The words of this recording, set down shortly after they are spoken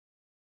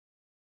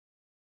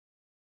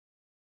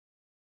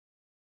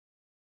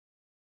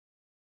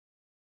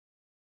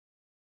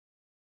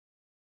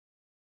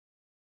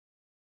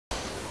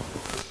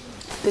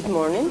Good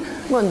morning.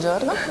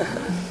 Buongiorno.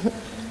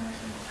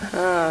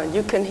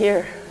 You can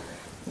hear.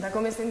 Da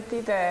come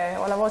sentite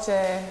ho la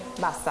voce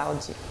bassa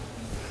oggi.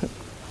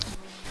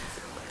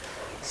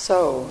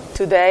 So,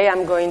 today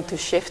I'm going to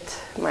shift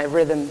my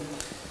rhythm.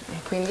 E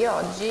quindi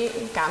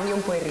oggi cambio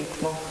un po' il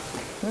ritmo.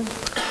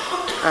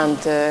 And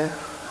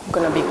I'm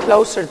going to be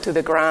closer to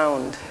the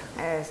ground.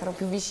 Sarò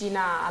più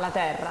vicina alla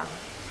terra.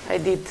 I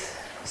did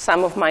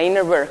some of my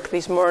inner work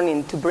this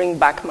morning to bring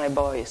back my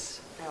voice.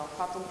 Ho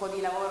fatto un po'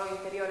 di lavoro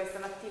interiore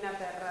stamattina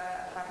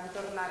per far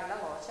ritornare la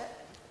voce.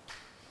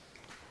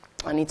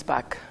 And it's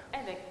back.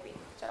 Ed è qui,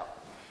 ce l'ho.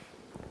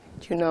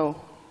 You know,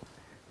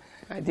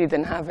 I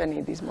didn't have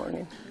any this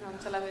morning.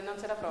 Non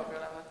c'era proprio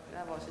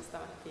la voce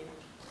stamattina.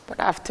 But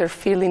after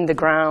feeling the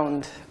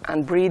ground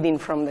and breathing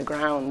from the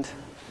ground,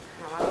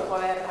 Ma dopo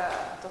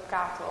aver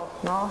toccato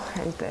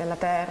la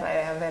terra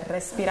e aver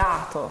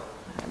respirato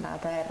la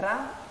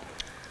terra,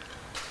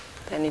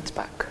 then it's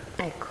back.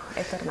 ecco,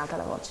 è tornata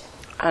la voce.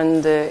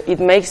 And it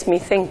makes me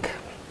think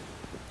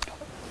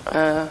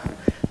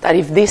that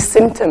if this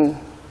symptom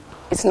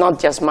is not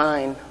just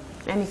mine,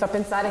 E mi fa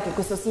pensare che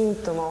questo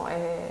sintomo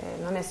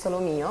non è solo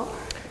mio.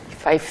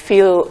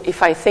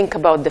 if I think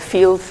about the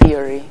field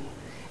theory,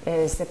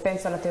 Se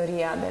penso alla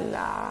teoria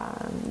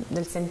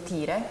del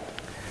sentire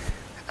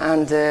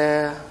and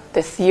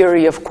the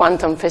theory of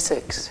quantum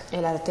physics, e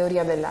la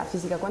teoria della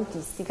fisica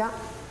quantistica,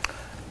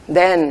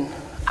 then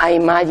I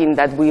imagine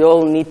that we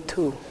all need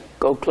to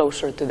go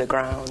closer to the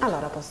ground.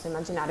 allora posso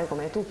immaginare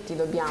come tutti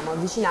dobbiamo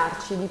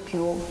avvicinarci di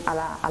più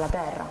alla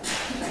terra.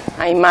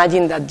 I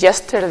imagine that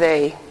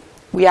yesterday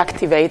we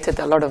activated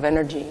a lot of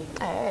energy.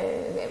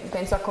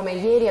 Penso a come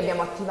ieri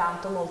abbiamo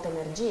attivato molta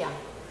energia.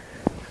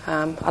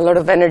 A lot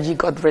of energy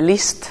got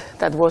released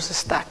that was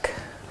stuck.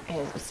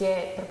 Si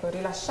è proprio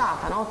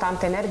rilasciata, no?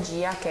 Tanta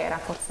energia che era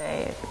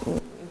forse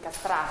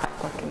incastrata in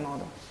qualche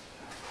modo.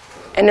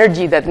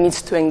 Energy that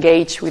needs to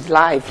engage with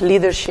life.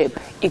 Leadership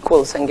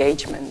equals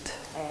engagement.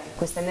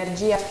 Questa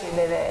energia che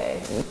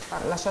deve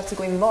lasciarsi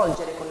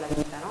coinvolgere con la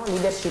vita, no?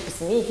 Leadership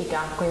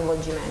significa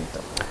coinvolgimento.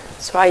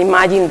 So I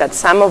imagine that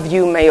some of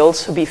you may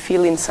also be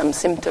feeling some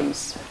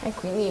symptoms. E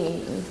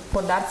quindi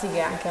può darsi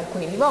che anche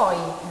alcuni di voi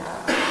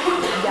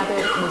abbiate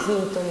dei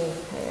sintomi,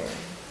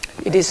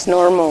 It is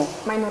normal.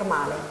 ma è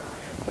normale.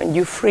 When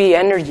you free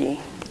energy,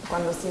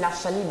 Quando si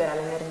lascia libera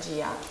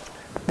l'energia,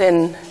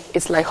 then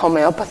it's like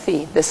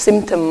homeopathy. The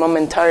symptom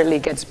momentarily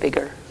gets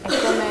bigger. è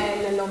come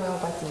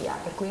nell'omeopatia,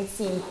 per cui il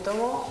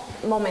sintomo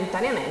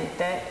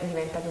momentaneamente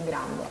diventa più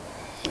grande.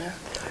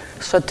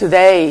 So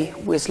today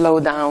we slow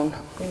down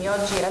Quindi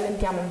oggi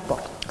rallentiamo un po',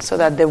 so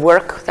that the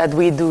work that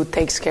we do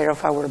takes care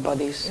of our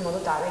bodies. in modo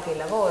tale che il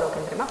lavoro che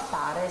andremo a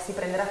fare si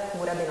prenderà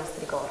cura dei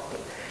nostri corpi.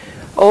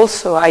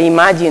 Also, I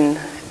imagine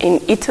in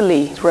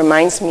Italy, it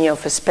reminds me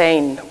of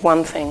Spain,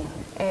 one thing.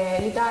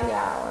 L'Italia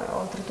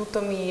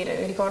oltretutto mi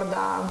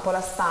ricorda un po'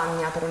 la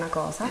Spagna per una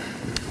cosa.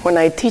 When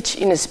I teach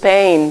in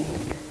Spain,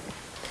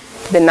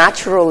 the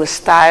natural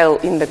style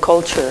in the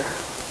culture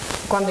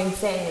Quando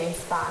insegno in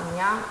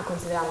Spagna,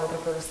 considerando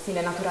proprio lo stile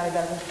naturale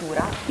della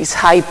cultura, is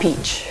high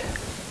pitch.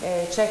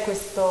 c'è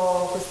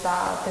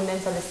questa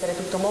tendenza ad essere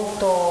tutto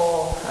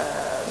molto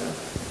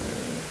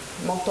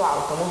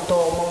alto,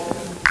 molto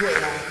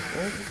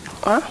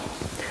pieno.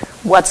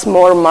 What's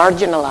more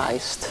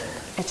marginalized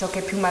E ciò che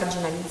è più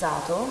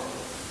marginalizzato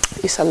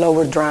is a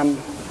lower drum.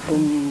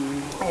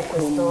 è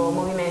questo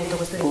movimento,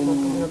 questo ritmo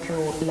un pochino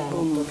più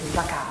lento, più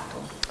pacato.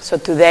 So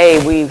today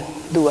we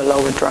do a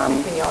lower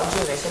drum. Quindi oggi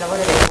invece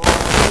lavoreremo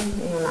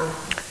in un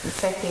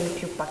setting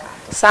più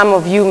pacato. Some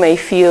of you may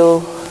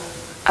feel,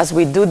 as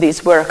we do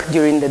this work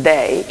during the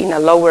day, in a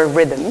lower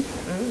rhythm,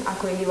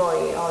 Alcuni di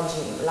voi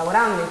oggi,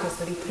 lavorando in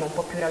questo ritmo un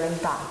po' più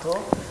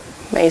rallentato,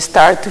 may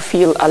start to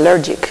feel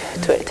allergic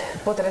to it.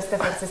 potreste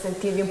forse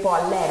sentirvi un po'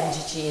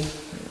 allergici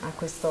a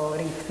questo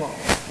ritmo,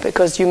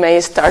 Because you may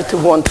start to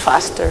want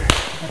faster.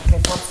 perché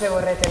forse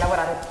vorrete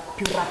lavorare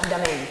più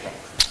rapidamente,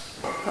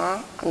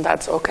 And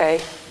that's okay.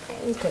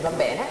 il che va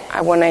bene. I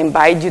want to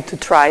invite you to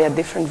try a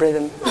different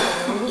rhythm.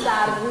 Voglio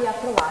invitarvi a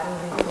provare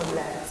un ritmo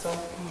diverso.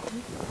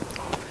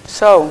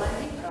 So,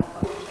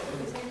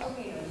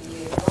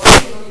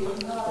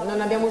 Non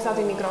abbiamo usato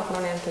il microfono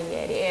neanche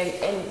ieri,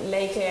 è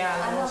lei che ha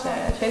la voce.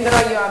 Tenderò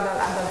io ad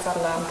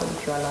alzarla un po' di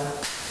più allora.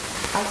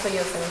 Alzo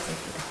io se non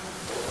sentite.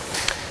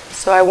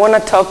 so I want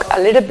to talk a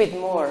little bit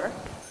more.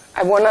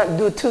 I want to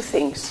do two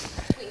things.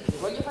 Quindi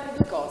voglio fare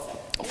due cose.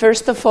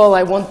 First of all,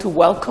 I want to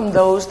welcome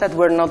those that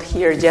were not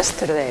here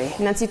yesterday.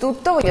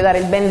 Innanzitutto voglio dare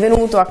il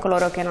benvenuto a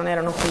coloro che non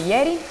erano qui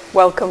ieri.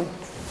 Welcome.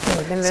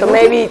 Benvenuti. So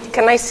maybe,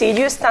 can I see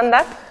you stand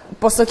up?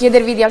 Posso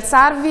chiedervi di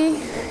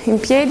alzarvi in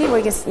piedi,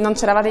 voi che non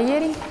c'eravate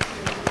ieri?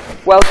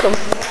 Welcome.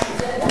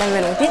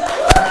 Benvenuti.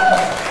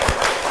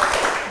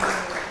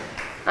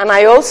 And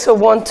I also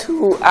want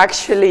to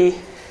actually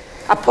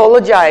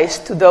apologize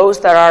to those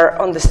that are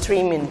on the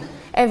streaming.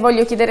 E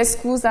voglio chiedere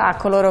scusa a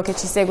coloro che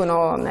ci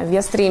seguono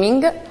via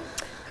streaming.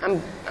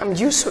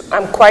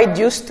 I'm quite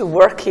used to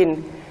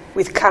working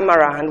with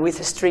camera and with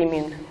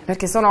streaming.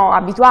 Perché sono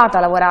abituata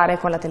a lavorare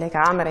con la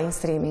telecamera in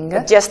streaming.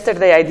 But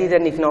yesterday I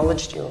didn't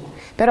acknowledge you.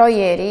 Però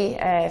ieri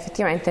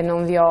effettivamente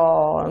non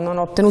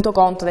ho tenuto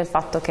conto del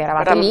fatto che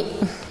eravate lì.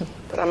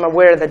 But I'm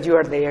aware that you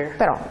are there.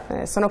 Però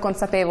sono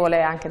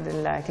consapevole anche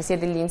che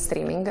siete lì in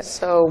streaming.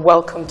 So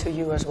welcome to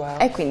you as well.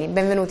 E quindi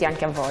benvenuti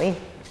anche a voi.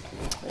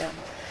 Yeah.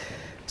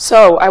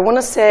 So I want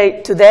to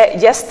say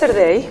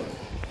yesterday,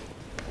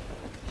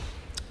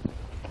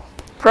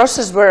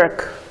 process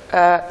work,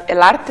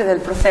 l'arte del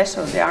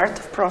processo, the art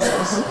of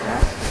process,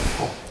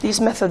 this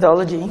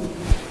methodology,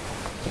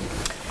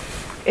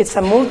 it's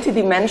a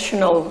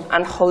multidimensional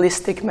and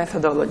holistic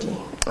methodology.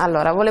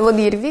 Allora, volevo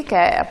dirvi che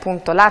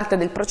appunto l'arte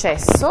del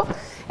processo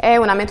è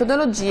una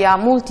metodologia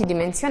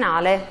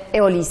multidimensionale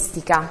e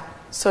olistica.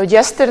 So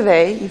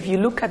yesterday, if you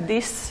look at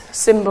this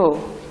symbol,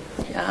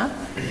 yeah,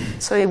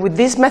 so with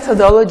this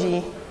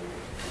methodology,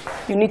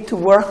 you need to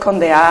work on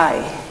the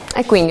I.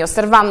 E quindi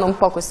osservando un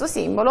po' questo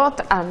simbolo,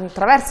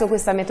 attraverso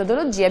questa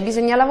metodologia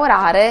bisogna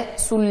lavorare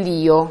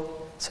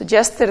sull'io. So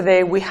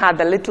yesterday we had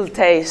a little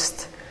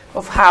taste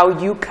of how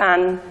you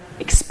can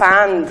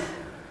expand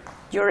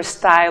your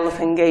style of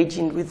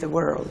engaging with the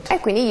world. E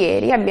quindi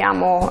ieri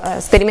abbiamo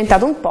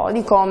sperimentato un po'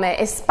 di come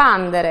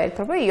espandere il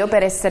proprio io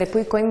per essere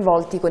poi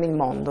coinvolti con il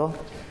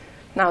mondo.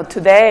 Now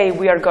today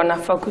we are going to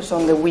focus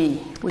on the we,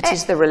 which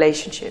is the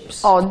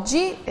relationships.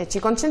 Oggi ci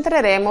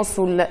concentreremo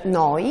sul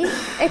noi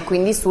e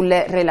quindi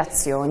sulle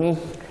relazioni.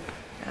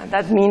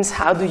 That means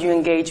how do you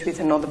engage with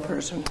another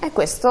person. E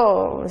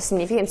questo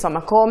significa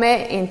insomma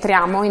come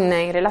entriamo in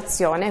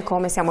relazione,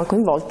 come siamo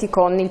coinvolti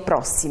con il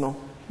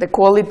prossimo. The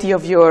quality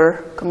of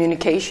your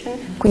communication.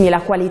 Quindi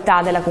la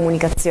qualità della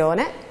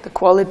comunicazione. The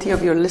quality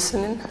of your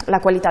listening. La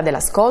qualità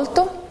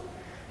dell'ascolto.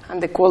 And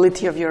the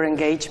quality of your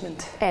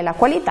engagement. E la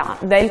qualità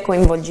del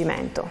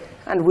coinvolgimento.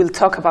 And we'll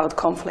talk about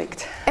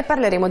conflict. E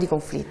parleremo di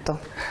conflitto.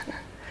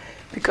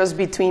 Because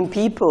between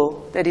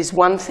people there is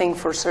one thing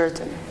for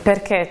certain.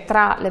 Perché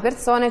tra le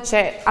persone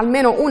c'è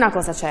almeno una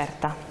cosa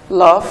certa.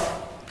 Love.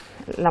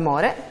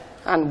 L'amore.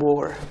 And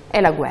war. E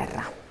la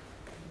guerra.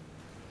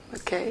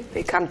 Okay,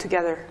 they come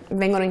together.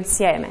 Vengono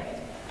insieme.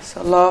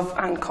 So love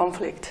and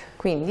conflict.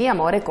 Quindi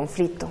amore e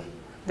conflitto.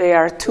 They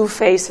are two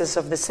faces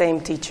of the same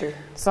teacher.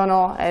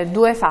 Sono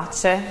due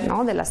facce,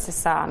 no, della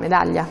stessa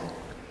medaglia.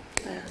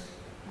 Yeah.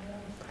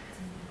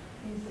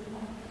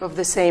 Of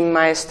the same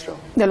maestro.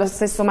 Dello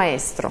stesso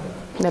maestro,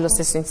 dello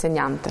stesso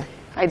insegnante.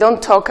 I don't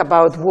talk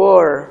about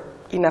war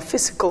in a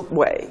physical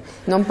way.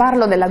 Non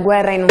parlo della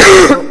guerra in un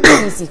senso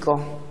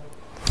fisico.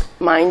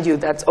 Mind you,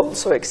 that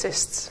also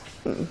exists.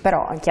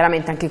 Però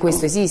chiaramente anche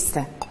questo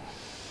esiste.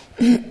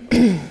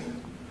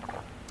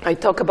 I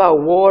talk about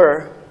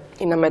war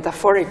in a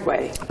metaphoric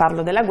way.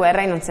 Parlo della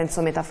guerra in un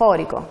senso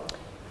metaforico.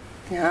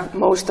 Yeah,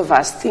 most of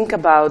us think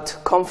about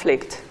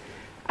conflict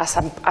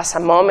as a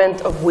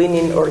moment of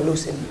winning or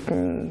losing.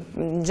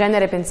 In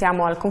genere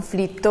pensiamo al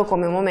conflitto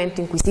come un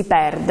momento in cui si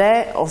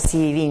perde o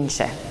si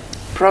vince.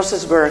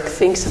 Process work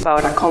thinks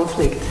about a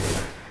conflict.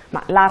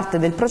 Ma l'arte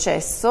del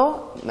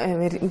processo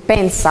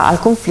pensa al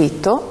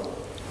conflitto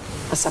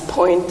as a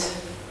point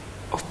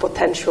of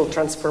potential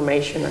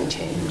transformation and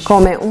change.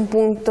 Come un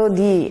punto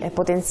di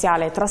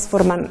potenziale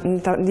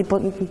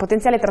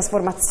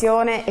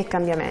trasformazione e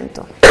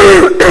cambiamento.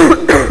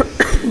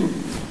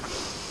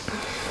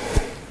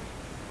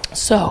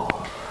 So,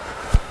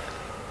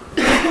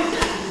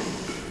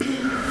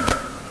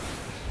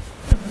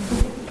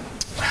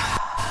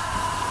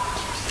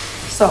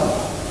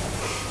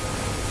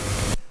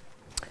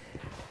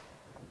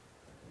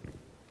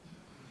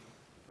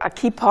 a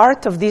key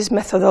part of this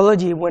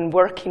methodology when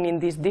working in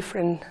these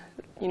different,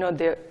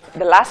 the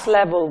last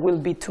level will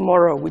be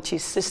tomorrow, which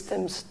is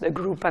systems, the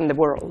group and the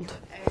world.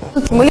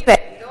 L'ultimo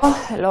livello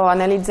lo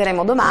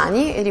analizzeremo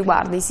domani e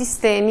riguarda i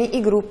sistemi,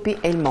 i gruppi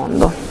e il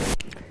mondo.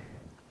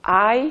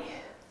 I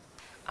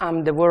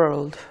am the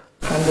world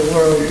and the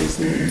world is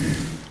me.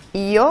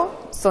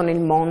 Io sono il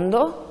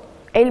mondo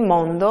e il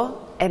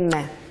mondo è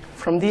me.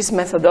 From this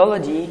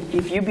methodology,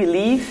 if you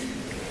believe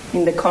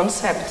in the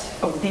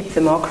concept of deep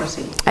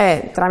democracy.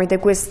 Tramite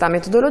questa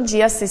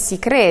metodologia, se si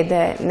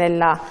crede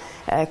nel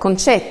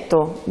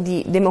concetto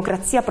di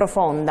democrazia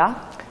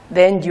profonda,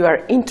 then you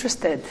are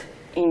interested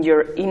in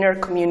your inner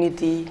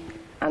community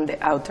and the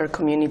outer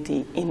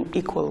community in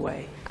equal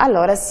way.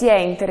 Allora si è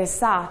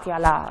interessati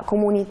alla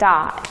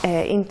comunità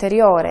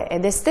interiore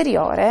ed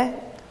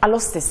esteriore allo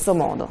stesso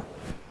modo.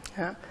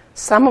 Yeah.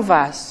 Some of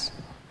us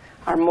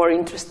are more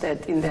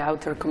interested in the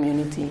outer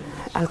community.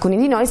 Alcuni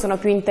di noi sono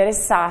più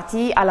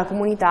interessati alla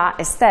comunità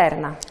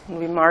esterna.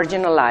 We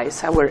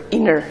marginalize our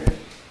inner.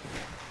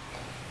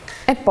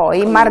 E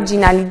poi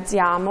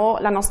marginalizziamo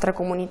la nostra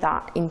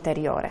comunità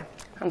interiore.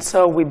 And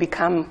so we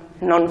become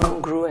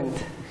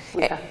non-congruent.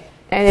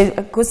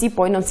 E così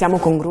poi non siamo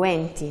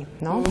congruenti,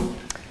 no?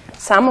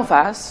 Some of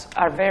us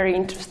are very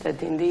interested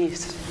in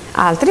this.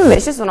 Altri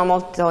invece sono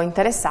molto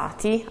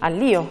interessati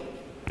all'io.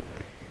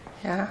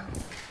 Yeah.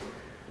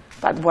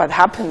 But what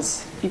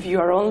happens if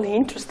you are only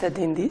interested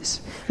in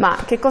this? Ma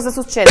che cosa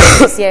succede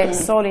se si è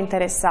solo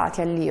interessati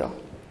all'io?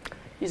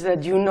 is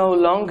that you no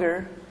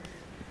longer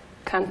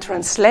can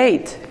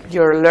translate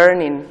your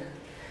learning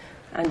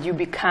and you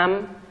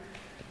become,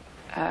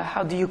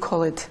 how do you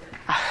call it,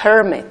 a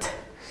hermit.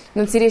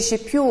 Non si riesce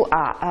più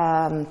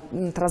a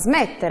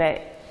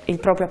trasmettere il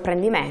proprio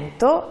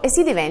apprendimento e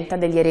si diventa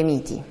degli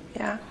eremiti.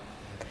 Yeah?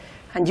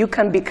 And you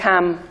can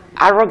become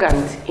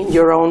arrogant in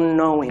your own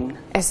knowing.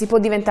 E si può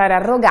diventare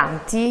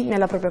arroganti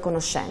nella propria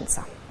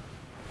conoscenza.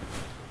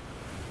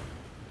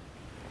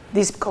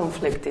 This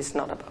conflict is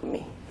not about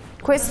me.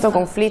 Questo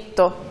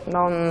conflitto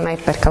non è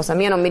per causa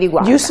mia, non mi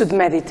riguarda. You should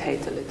meditate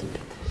a little bit.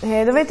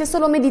 Dovete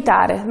solo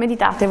meditare,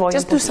 meditate voi.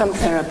 Just do some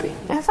therapy.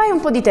 Fai un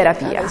po' di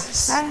terapia.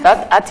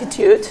 That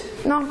attitude,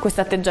 No,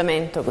 questo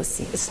atteggiamento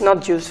così. it's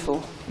not useful.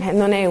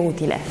 Non è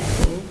utile.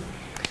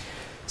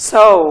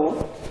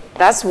 So,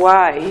 that's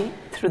why,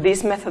 through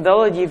this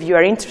methodology, if you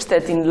are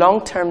interested in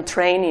long-term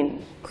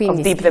training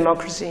of deep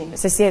democracy,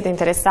 Se siete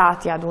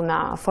interessati ad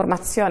una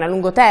formazione a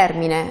lungo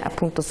termine,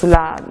 appunto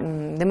sulla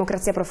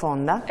democrazia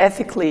profonda,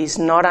 ethically is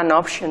not an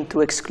option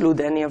to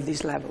exclude any of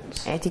these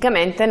levels.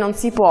 eticamente non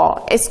si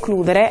può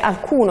escludere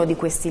alcuno di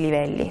questi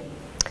livelli,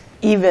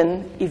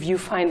 Even if you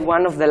find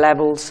one of the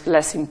levels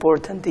less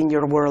important in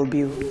your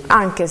worldview.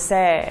 anche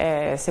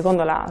se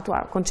secondo la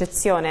tua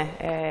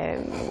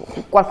concezione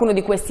qualcuno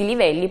di questi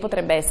livelli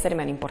potrebbe essere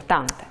meno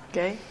importante.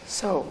 Okay?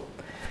 So,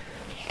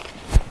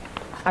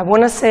 I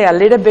want to say a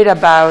little bit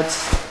about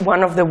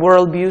one of the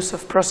worldviews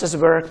of process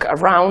work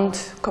around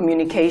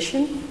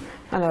communication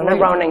and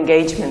around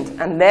engagement.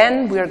 And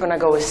then we are going to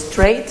go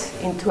straight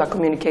into a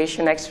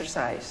communication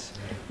exercise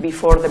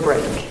before the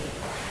break.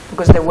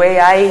 Because the way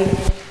I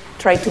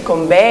try to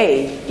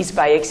convey is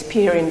by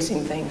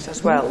experiencing things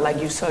as well,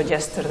 like you saw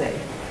yesterday.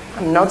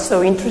 I'm not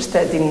so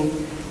interested in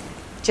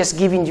just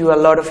giving you a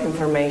lot of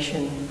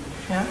information.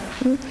 Yeah?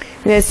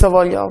 Adesso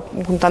voglio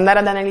appunto andare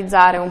ad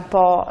analizzare un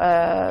po',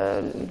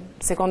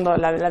 secondo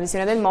la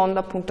visione del mondo,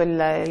 appunto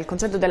il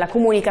concetto della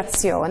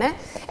comunicazione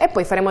e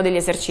poi faremo degli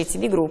esercizi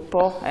di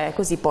gruppo,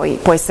 così poi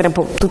può essere un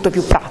po' tutto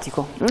più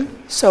pratico.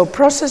 So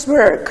process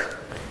work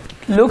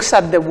looks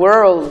at the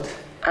world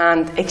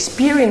and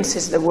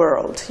experiences the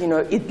world. You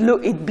know,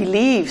 it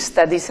believes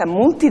that it's a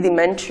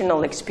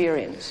multidimensional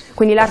experience.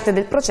 Quindi l'arte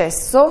del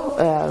processo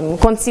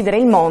considera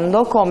il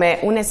mondo come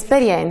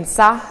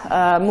un'esperienza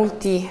a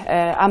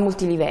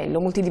multilivello,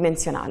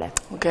 multidimensionale.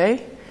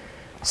 Okay?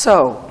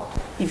 So,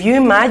 if you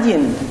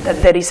imagine that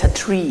there is a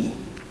tree.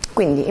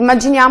 Quindi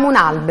immaginiamo un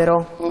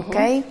albero,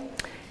 ok?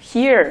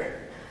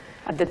 Here,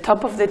 at the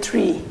top of the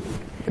tree,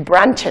 the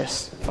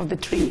branches of the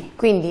tree.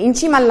 Quindi in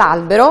cima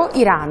all'albero,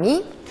 i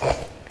rami,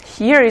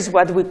 here is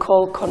what we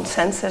call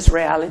consensus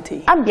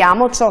reality.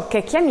 Abbiamo ciò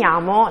che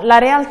chiamiamo la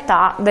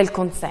realtà del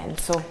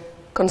consenso.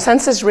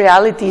 Consensus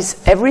reality is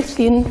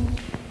everything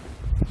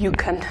you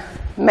can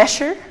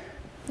measure.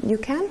 You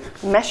can?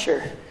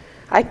 Measure.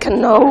 I can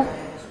know.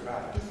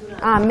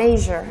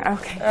 Measure,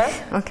 ok.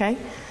 Ok.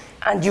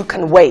 And you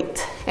can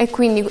weight. E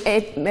quindi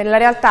la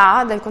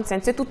realtà del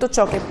consenso è tutto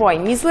ciò che puoi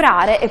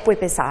misurare e puoi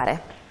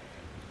pesare.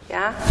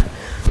 Yeah?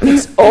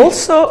 It's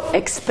also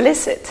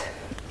explicit.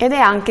 Ed è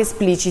anche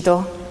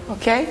esplicito.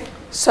 Okay?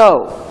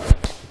 So,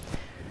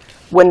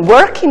 when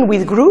working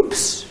with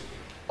groups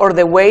or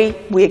the way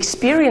we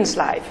experience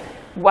life,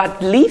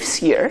 what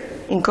lives here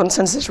in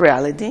consensus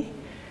reality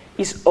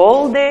is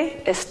all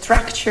the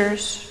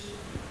structures,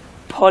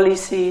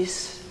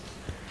 policies,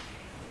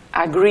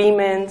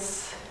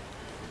 agreements,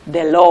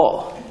 the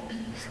law.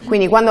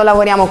 Quindi quando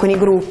lavoriamo con i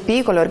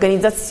gruppi, con le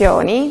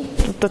organizzazioni,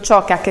 tutto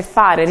ciò che ha a che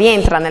fare,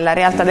 rientra nella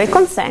realtà del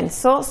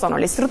consenso, sono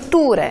le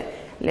strutture,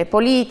 le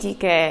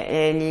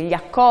politiche, gli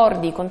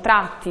accordi, i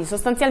contratti,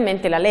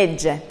 sostanzialmente la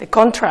legge. The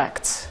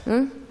contracts.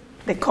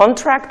 The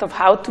contract of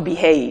how to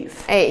behave.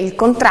 E il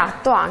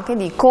contratto anche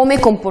di come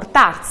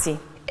comportarsi.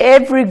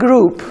 Every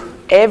group,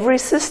 every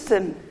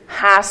system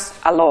has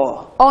a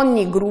law.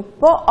 Ogni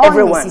gruppo,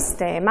 ogni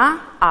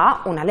sistema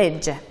ha una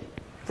legge.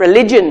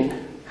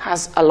 Religion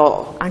has a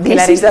law. Anche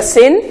this is a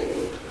sin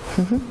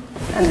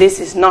and this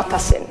is not a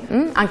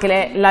sin.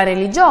 Anche la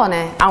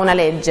religione ha una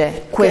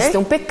legge. Questo è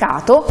un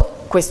peccato,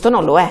 questo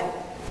non lo è.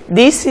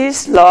 This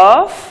is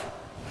love.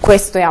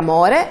 Questo è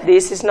amore.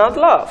 This is not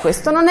love.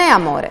 Questo non è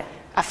amore.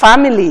 A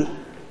family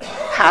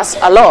has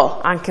a law.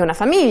 Anche una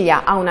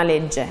famiglia ha una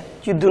legge.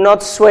 You do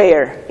not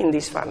swear in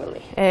this family.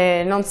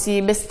 Non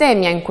si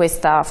bestemmia in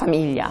questa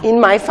famiglia. In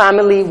my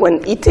family, when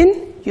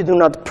eating, you do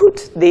not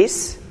put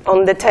this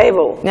on the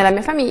table. Nella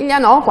mia famiglia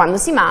no, quando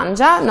si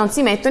mangia non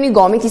si mettono i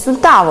gomiti sul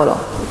tavolo.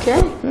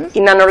 Okay?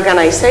 In an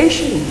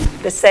organization,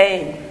 the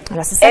same.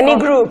 Any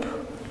group,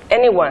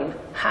 anyone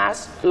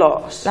has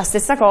laws. La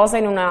stessa cosa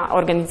in una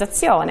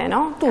organizzazione,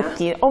 no?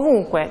 Tutti,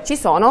 ovunque ci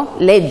sono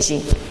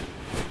leggi.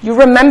 You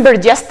remember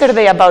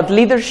yesterday about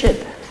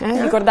leadership.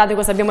 Ricordate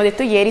cosa abbiamo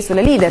detto ieri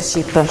sulle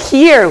leadership.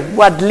 Here,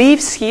 what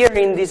lives here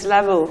in this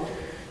level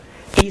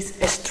is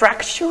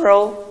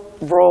structural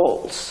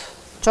roles.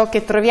 Ciò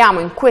che troviamo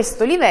in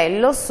questo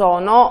livello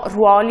sono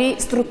ruoli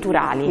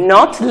strutturali.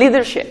 Not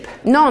leadership.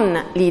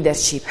 Non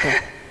leadership.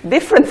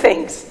 Different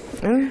things.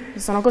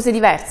 Sono cose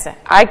diverse.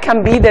 I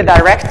can be the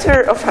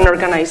director of an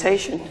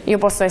organization. Io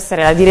posso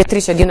essere la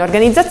direttrice di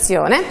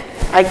un'organizzazione.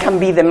 I can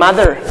be the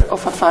mother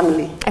of a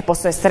family. E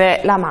posso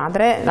essere la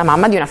madre, la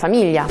mamma di una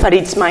famiglia. But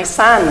it's my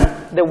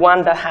son, the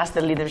one that has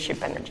the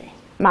leadership energy.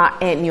 Ma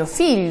è mio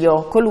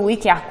figlio colui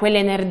che ha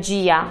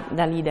quell'energia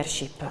da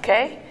leadership.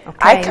 Okay?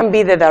 I can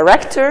be the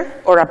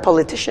director or a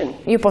politician.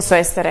 Io posso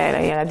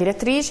essere la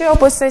direttrice o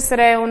posso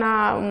essere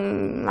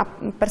una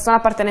persona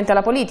appartenente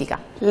alla politica.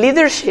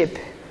 Leadership,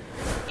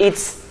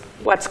 it's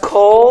what's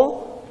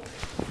called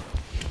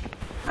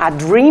a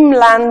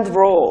dreamland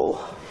role.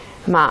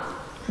 Ma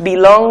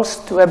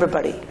belongs to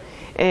everybody.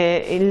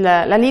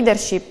 La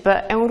leadership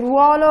è un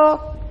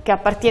ruolo che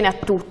appartiene a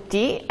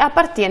tutti e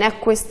appartiene a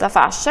questa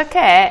fascia che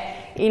è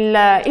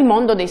il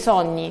mondo dei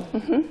sogni.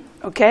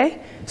 Okay?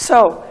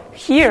 So,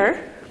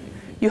 here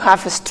you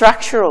have a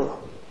structural.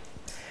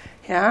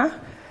 Yeah?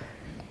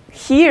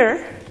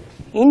 Here,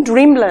 in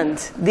Dreamland,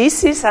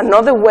 this is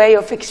another way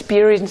of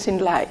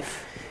experiencing life.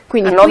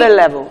 Quindi another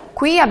level.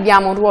 Qui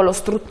abbiamo un ruolo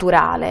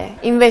strutturale,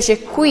 invece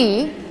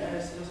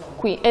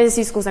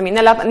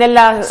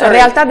nella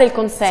realtà del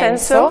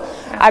consenso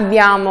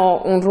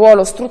abbiamo un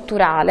ruolo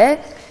strutturale,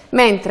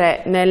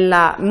 mentre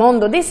nel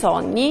mondo dei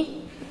sogni,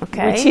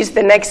 which is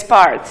the next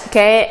part,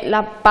 che è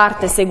la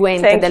parte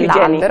seguente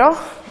dell'albero,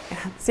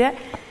 grazie,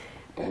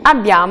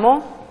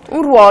 abbiamo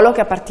un ruolo che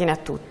appartiene a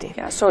tutti.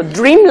 Yeah, so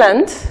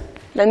Dreamland,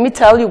 let me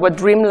tell you what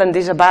Dreamland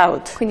is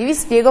about. Quindi vi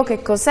spiego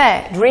che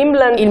cos'è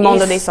il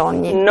mondo dei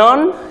sogni.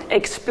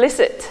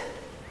 Non-explicit.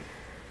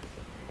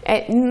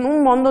 È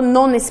un mondo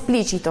non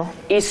esplicito.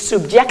 Is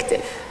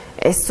subjective.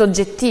 È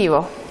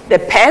soggettivo.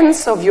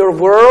 Depends of your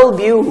world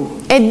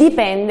view. E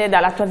dipende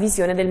dalla tua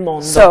visione del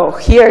mondo. So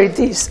here it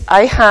is.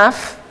 I have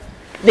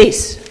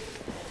this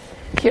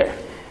here.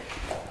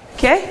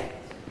 Okay?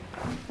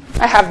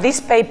 I have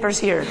these papers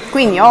here.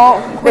 Quindi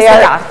ho queste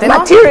carte,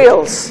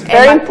 materials,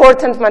 very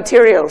important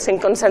materials in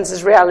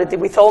consensus reality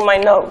with all my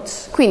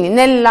notes. Quindi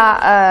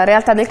nella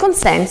realtà del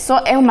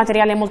consenso è un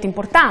materiale molto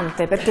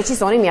importante perché ci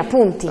sono i miei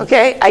appunti.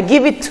 Okay, I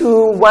give it to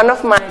one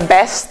of my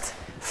best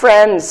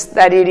friends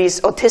that it is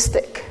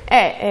autistic.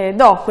 E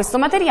do questo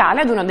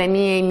materiale ad uno dei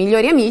miei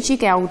migliori amici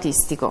che è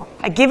autistico.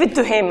 I give it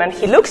to him and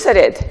he looks at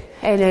it.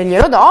 E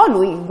glielo do,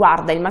 lui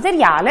guarda il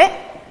materiale.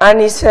 And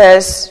he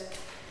says,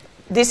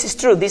 this is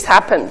true, this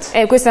happened.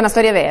 E questa è una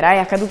storia vera, è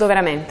accaduto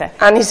veramente.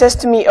 And he says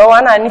to me, oh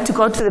Anna, I need to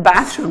go to the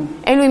bathroom.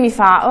 E lui mi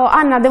fa, oh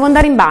Anna, devo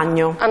andare in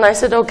bagno. And I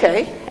said,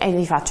 okay. E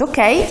gli faccio, ok.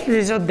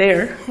 He's out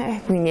there.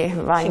 Quindi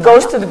va in he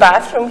goes to the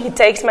bathroom, he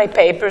takes my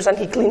papers and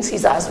he cleans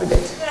his ass with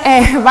it.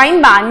 Va in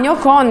bagno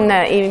con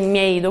i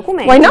miei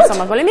documenti,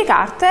 insomma con le mie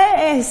carte,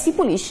 e si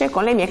pulisce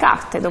con le mie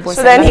carte. Dopo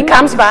so then he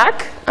comes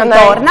back and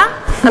torna.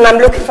 And I'm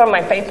looking for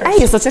my papers.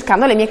 Io sto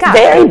cercando le mie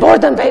carte. Very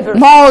important papers.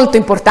 Molto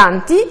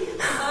importanti.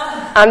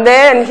 And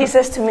then he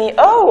says to me,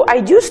 oh,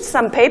 I used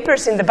some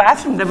papers in the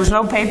bathroom, there was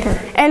no paper.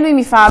 E lui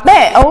mi fa,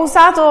 beh, ho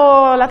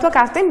usato la tua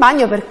carta in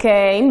bagno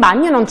perché in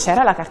bagno non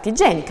c'era la carta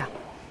igienica.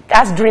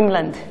 That's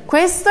Dreamland.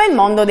 Questo è il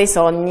mondo dei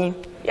sogni.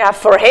 Yeah,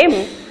 for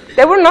him,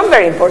 they were not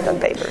very important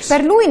papers.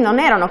 Per lui non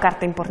erano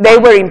carte importanti. They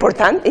were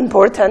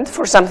important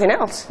for something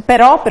else.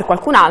 Però per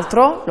qualcun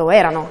altro lo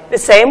erano. The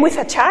same with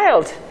a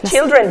child.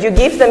 Children, you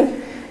give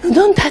them,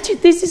 don't touch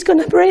it, this is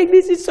gonna break,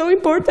 this is so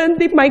important,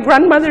 my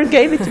grandmother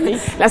gave it to me.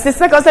 La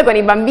stessa cosa con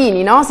i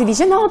bambini, no? Si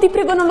dice, no, ti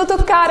prego non lo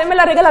toccare, me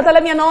l'ha regalata la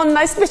mia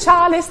nonna, è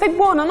speciale, stai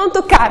buono, non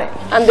toccare.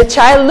 And the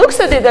child looks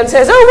at it and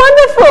says, oh,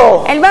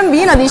 wonderful. E il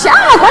bambino dice,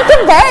 ah, quanto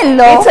è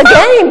bello. It's a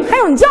game. È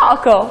un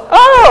gioco.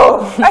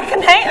 Oh, I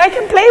can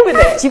play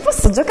with it. Ci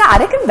posso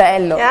giocare, che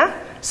bello. Yeah?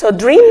 So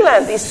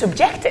Dreamland is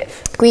subjective.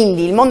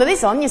 Quindi il mondo dei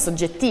sogni è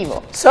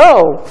soggettivo.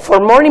 So,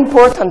 for more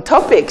important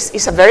topics,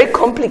 it's a very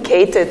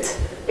complicated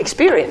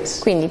experience.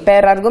 Quindi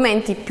per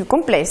argomenti più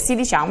complessi,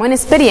 diciamo, è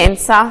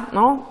un'esperienza,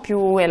 no,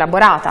 più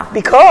elaborata.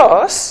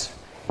 Because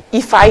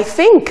if I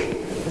think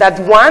that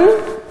the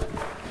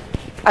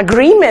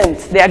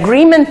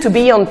agreement to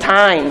be on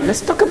time,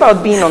 let's talk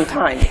about being on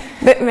time.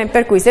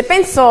 Per cui se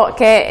penso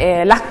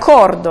che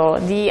l'accordo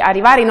di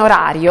arrivare in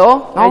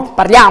orario, no?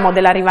 Parliamo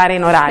dell'arrivare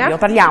in orario,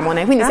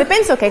 parliamone, quindi se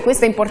penso che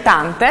questo è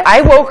importante,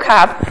 I woke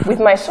up with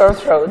my sore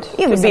throat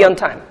io to mi be on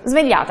time.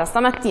 Svegliata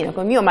stamattina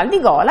con il mio mal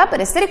di gola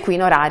per essere qui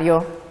in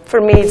orario.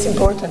 For me it's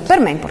important. Per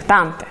me è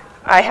importante.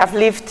 I have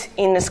lived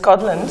in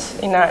Scotland,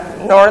 in a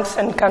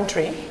northern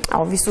country,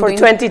 Ho vissuto for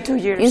 22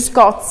 years. in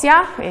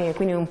Scozia,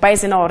 quindi in un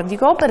paese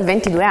nordico, per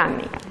 22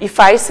 anni. If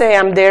I say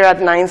I'm there at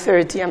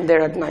 9:30, I'm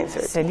there at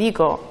 9:30. Se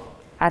dico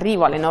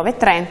arrivo alle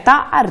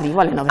 9:30,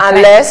 arrivo alle 9:30.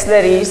 Unless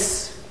there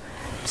is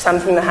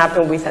something that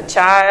happened with a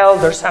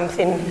child or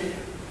something,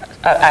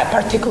 a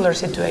particular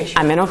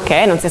situation. A meno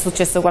che non sia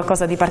successo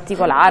qualcosa di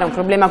particolare, un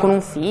problema con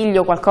un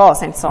figlio,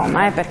 qualcosa,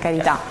 insomma, per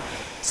carità.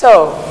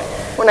 So,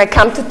 when I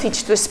come to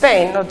teach to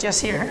Spain, not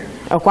just here,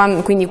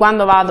 Quindi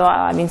quando vado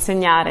ad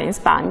insegnare in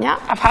Spagna,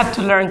 I've had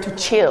to learn to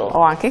chill.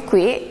 o anche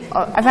qui,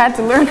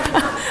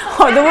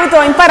 ho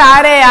dovuto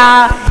imparare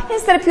a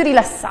essere più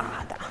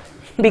rilassata.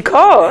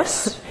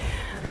 Because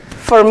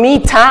for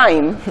me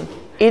time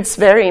it's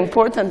very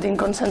important in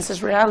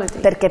consensus reality.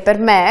 Perché per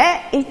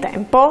me il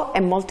tempo è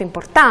molto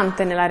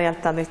importante nella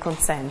realtà del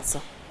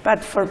consenso.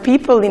 But for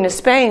people in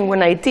Spain,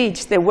 when I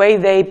teach, the way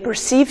they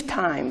perceive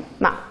time,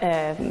 Ma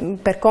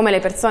per come le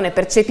persone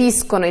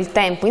percepiscono il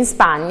tempo in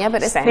Spagna,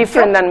 per esempio,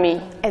 different than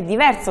me, è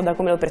diverso da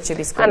come lo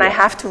percepisco and io. I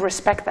have to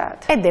respect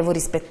that. E devo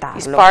It's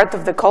rispettarlo, part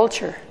of the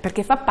culture.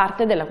 perché fa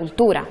parte della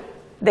cultura.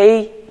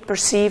 They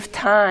perceive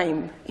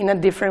time in a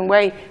different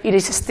way. It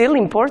is still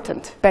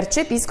important.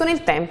 Percepiscono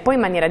il tempo in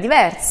maniera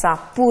diversa,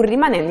 pur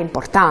rimanendo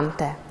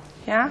importante.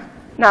 Yeah?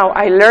 Now,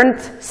 I learned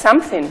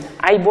something.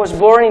 I was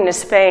born in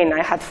Spain.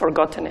 I had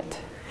forgotten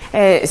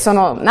it.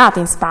 Sono nata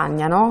in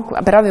Spagna, no?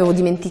 Però avevo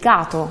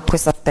dimenticato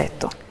questo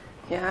aspetto.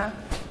 Yeah?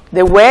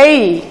 The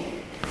way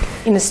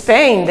in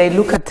Spain they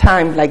look at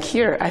time, like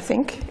here, I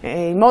think.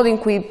 Il modo in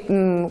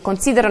cui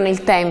considerano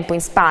il tempo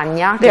in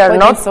Spagna, They che are poi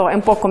not- penso è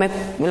un po' come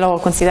lo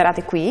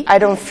considerate qui, I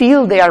don't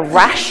feel they are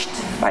rushed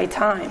by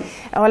time.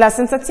 ho la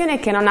sensazione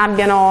che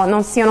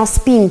non siano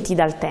spinti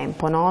dal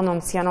tempo, no?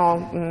 Non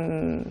siano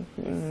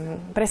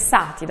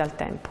pressati dal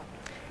tempo.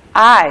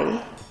 I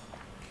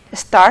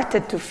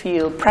started to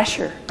feel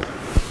pressure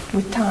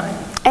with time.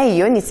 E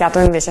io ho iniziato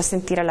invece a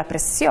sentire la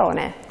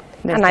pressione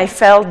del And I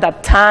felt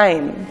that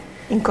time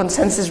in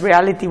consensus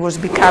reality was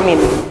becoming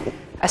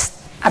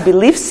a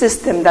belief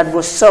system that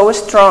was so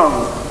strong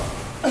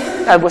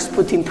that was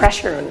putting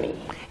pressure on me.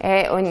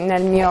 E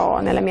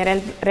nella mia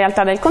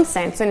realtà del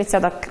consenso ho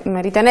iniziato a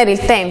ritenere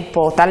il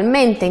tempo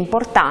talmente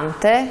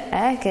importante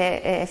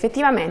che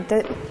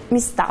effettivamente mi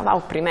stava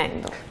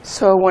opprimendo.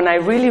 So when I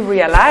really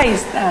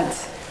realized that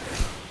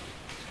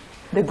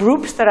the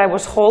groups that I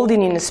was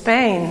holding in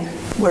Spain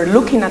were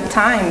looking at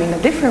time in a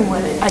different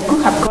way, I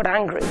could have got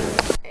angry.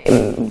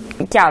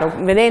 Chiaro,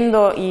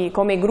 vedendo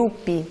come i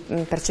gruppi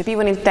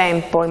percepivano il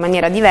tempo in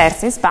maniera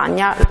diversa in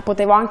Spagna,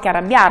 potevo anche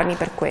arrabbiarmi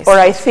per questo. Or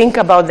I think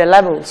about the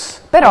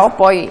levels. Però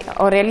poi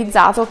ho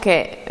realizzato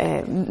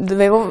che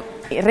dovevo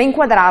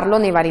reinquadrarlo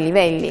nei vari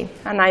livelli.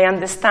 And I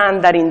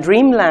understand that in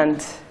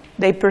dreamland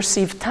they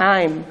perceive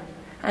time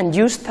and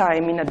use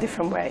time in a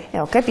different way. E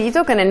ho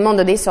capito che nel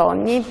mondo dei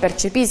sogni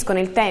percepiscono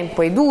il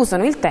tempo ed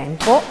usano il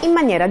tempo in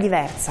maniera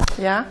diversa.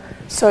 Yeah?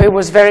 So it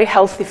was very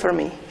healthy for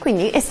me.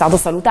 Quindi è stato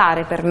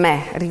salutare per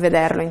me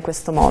rivederlo in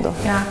questo modo.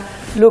 Yeah.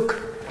 Look,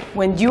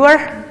 when you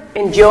are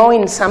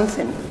enjoying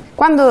something,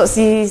 Quando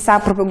si sta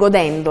proprio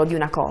godendo di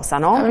una cosa,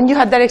 no? when you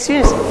had that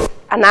experience,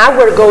 an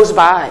hour goes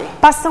by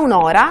Passa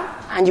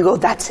un'ora and you go,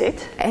 that's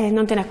it? e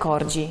non te ne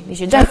accorgi.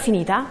 Dici, già è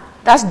finita?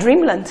 That's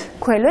dreamland.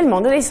 Quello è il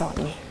mondo dei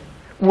sogni.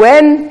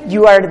 When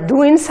you are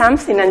doing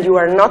something and you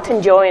are not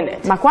enjoying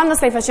it, Ma quando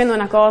stai facendo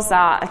una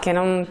cosa che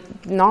non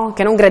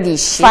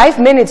gradisci,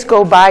 5 minutes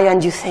go by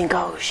and you think,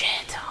 oh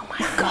shit, oh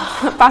my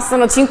God.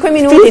 passano 5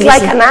 minuti e Feels dici,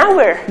 like an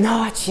hour.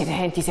 no,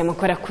 accidenti, siamo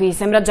ancora qui,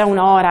 sembra già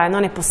un'ora,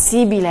 non è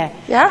possibile.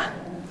 Yeah?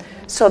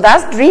 So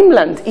that's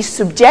dreamland. It's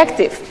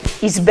subjective.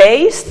 It's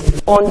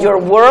based on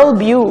your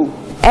worldview.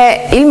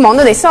 Il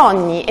mondo dei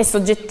sogni è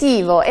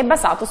soggettivo, è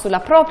basato sulla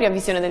propria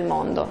visione del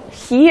mondo.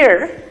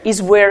 Here is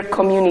where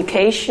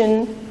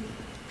communication,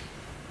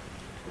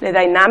 the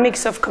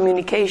dynamics of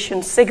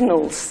communication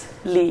signals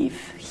live.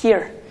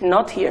 Here,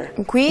 not here.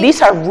 Qui-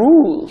 These are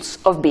rules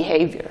of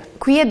behavior.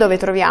 Qui è dove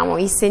troviamo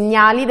i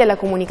segnali della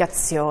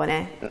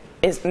comunicazione.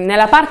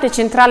 Nella parte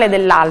centrale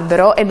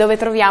dell'albero è dove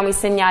troviamo i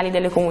segnali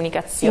delle In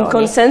comunicazioni.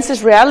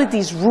 consensus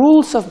realities,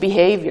 rules of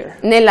behavior.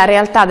 Nella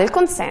realtà del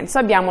consenso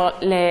abbiamo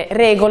le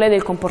regole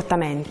del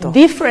comportamento.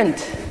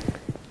 Different.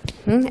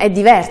 È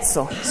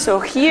diverso.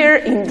 So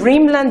here in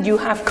dreamland you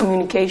have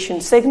communication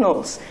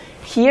signals.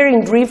 Here in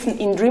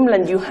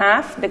dreamland you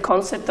have the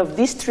concept of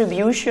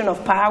distribution of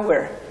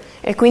power.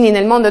 E quindi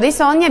nel mondo dei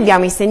sogni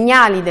abbiamo i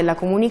segnali della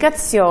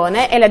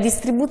comunicazione e la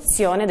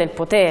distribuzione del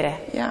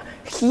potere. Yeah.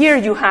 Here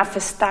you have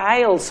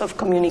styles of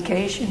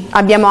communication.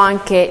 Abbiamo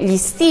anche gli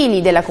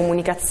stili della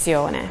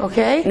comunicazione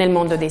Okay? nel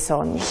mondo dei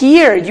sogni.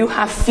 Here you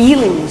have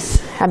feelings.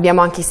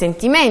 Abbiamo anche i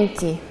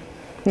sentimenti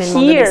nel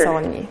mondo dei Here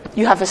sogni.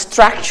 you have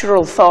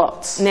structural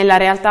thoughts. Nella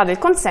realtà del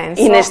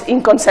consenso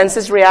In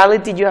consensus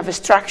reality you have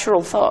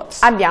structural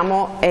thoughts.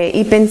 abbiamo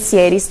i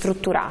pensieri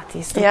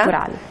strutturati,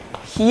 strutturali.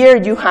 Here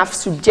you have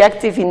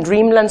subjective, in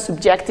dreamland,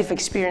 subjective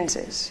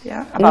experiences.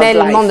 Yeah? About Nel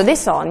life. mondo dei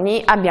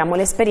sogni abbiamo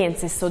le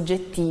esperienze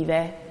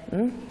soggettive.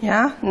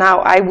 Yeah.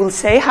 Now I will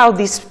say how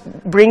this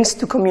brings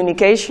to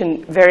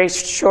communication very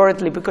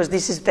shortly, because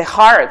this is the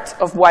heart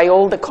of why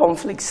all the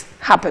conflicts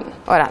happen.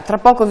 Ora, tra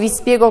poco vi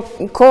spiego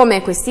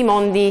come questi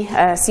mondi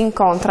si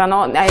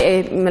incontrano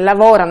e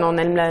lavorano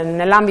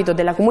nell'ambito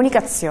della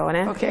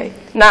comunicazione. Okay.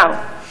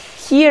 Now,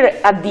 here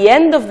at the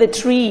end of the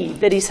tree,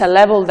 there is a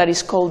level that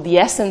is called the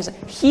essence.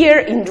 Here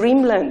in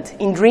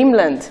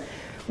dreamland,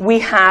 we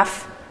have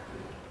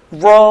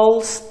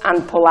roles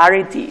and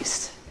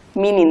polarities,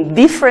 meaning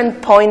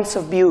different points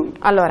of view.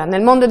 Allora,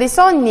 nel mondo dei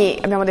sogni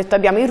abbiamo detto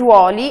abbiamo i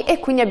ruoli e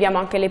quindi abbiamo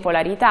anche le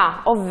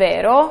polarità,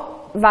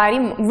 ovvero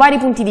vari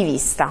punti di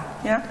vista.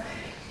 Yeah?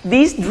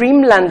 This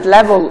dreamland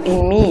level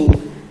in me,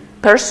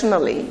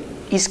 personally,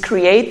 is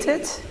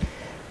created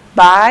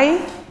by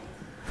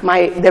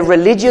the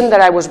religion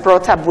that I was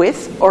brought up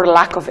with or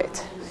lack of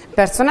it.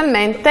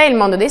 Personalmente il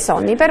mondo dei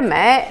sogni per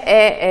me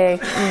è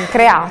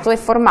creato e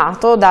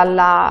formato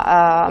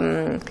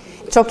dalla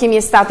ciò che mi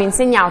è stato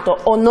insegnato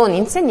o non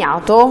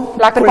insegnato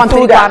per quanto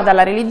riguarda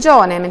la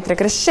religione mentre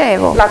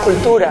crescevo. La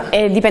cultura.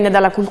 E dipende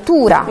dalla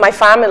cultura. My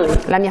family.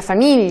 La mia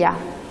famiglia.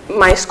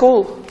 My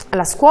school.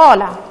 La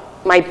scuola.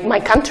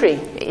 My country.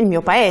 Il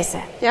mio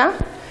paese. Yeah?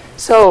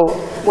 So,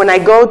 when I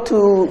go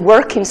to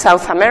work in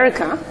South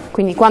America,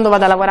 quindi quando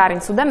vado a lavorare in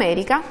Sud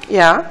America,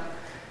 yeah,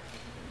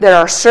 there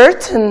are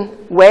certain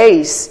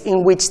ways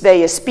in which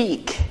they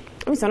speak.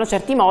 ci sono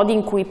certi modi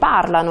in cui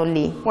parlano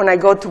lì. When I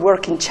go to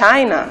work in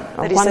China,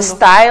 there is a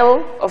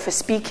style of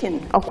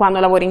speaking. O quando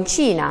lavoro in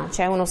Cina,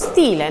 c'è uno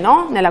stile,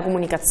 no? Nella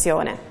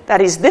comunicazione.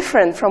 That is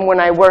different from when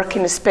I work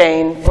in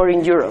Spain or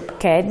in Europe.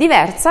 Che è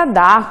diversa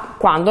da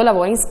quando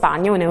lavoro in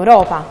Spagna o in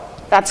Europa.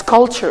 That's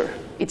culture.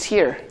 It's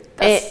here.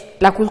 È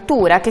la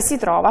cultura che si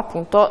trova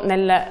appunto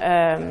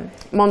nel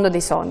mondo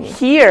dei sogni.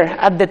 Here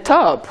at the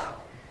top,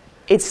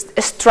 it's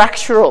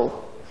structural.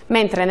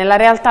 Mentre nella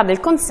realtà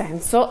del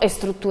consenso è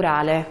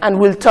strutturale. And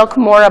we'll talk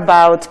more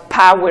about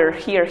power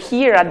here.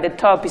 Here at the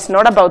top is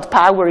not about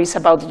power, it's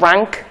about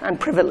rank and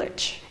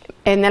privilege.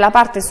 E nella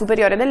parte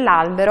superiore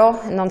dell'albero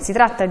non si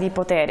tratta di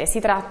potere,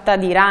 si tratta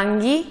di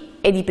ranghi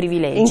e di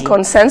privilegi. In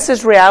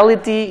consensus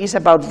reality is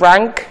about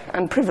rank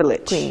and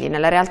privilege. Quindi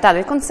nella realtà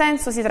del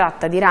consenso si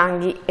tratta di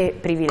ranghi e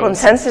privilegi.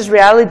 Consensus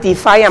reality,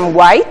 if I am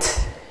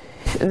white.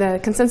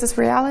 The consensus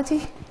reality?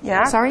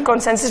 Yeah. Sorry?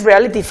 Consensus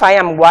reality, if I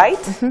am white,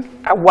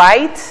 a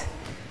white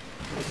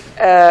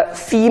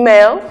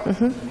female,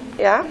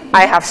 yeah,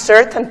 I have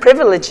certain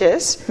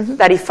privileges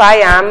that if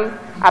I am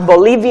a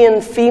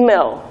Bolivian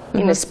female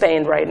in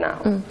Spain right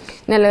now.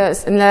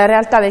 Nella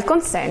realtà del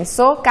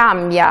consenso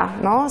cambia,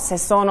 no? Se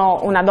sono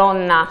una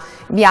donna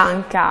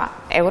bianca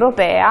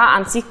europea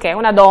anziché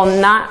una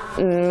donna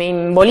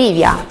in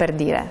Bolivia, per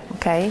dire,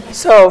 ok?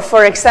 So,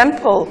 for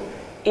example,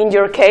 in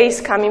your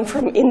case, coming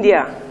from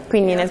India,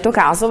 quindi nel tuo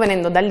caso,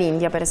 venendo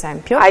dall'India per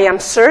esempio, I am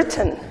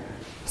certain,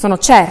 sono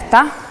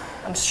certa,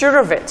 I'm sure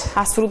of it,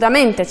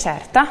 assolutamente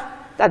certa,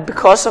 that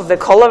because of the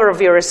color of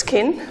your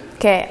skin,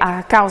 che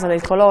a causa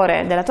del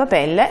colore della tua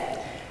pelle,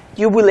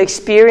 you will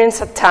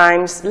experience at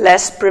times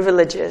less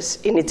privileges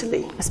in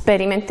Italy.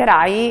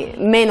 Sperimenterai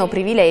meno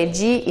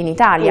privilegi in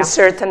Italia. In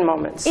certain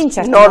moments. In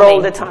certi Not momenti.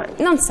 all the time.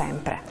 Non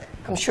sempre.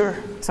 I'm sure.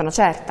 Sono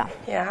certa.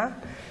 Yeah.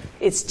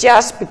 It's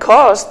just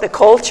because the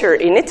culture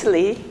in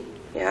Italy,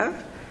 yeah.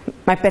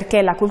 Ma è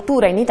perché la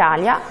cultura in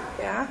Italia,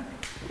 yeah.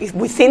 If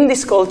within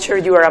this culture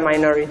you are a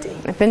minority.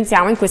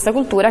 Pensiamo in questa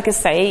cultura che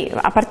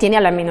appartieni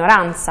alla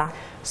minoranza.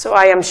 So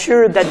I am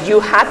sure that you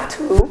had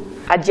to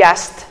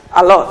adjust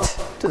a lot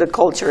to the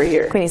culture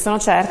here. Quindi sono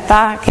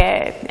certa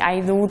che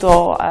hai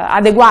dovuto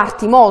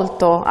adeguarti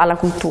molto alla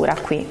cultura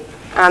qui.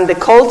 And the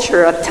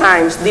culture at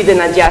times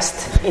didn't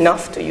adjust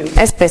enough to you.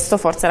 E spesso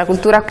forse la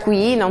cultura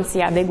qui non si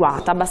è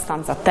adeguata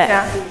abbastanza a te.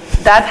 Yeah.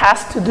 That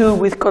has to do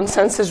with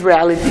consensus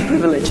reality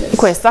privileges.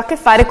 Questo ha a che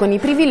fare con i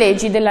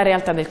privilegi della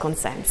realtà del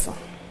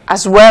consenso.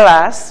 As well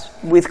as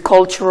with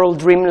cultural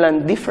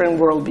dreamland, different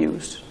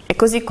worldviews. E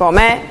così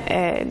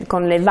come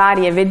con le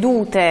varie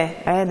vedute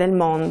del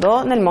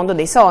mondo, nel mondo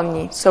dei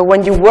sogni. So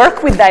when you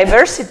work with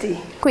diversity,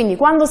 quindi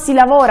quando si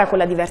lavora con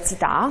la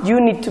diversità, you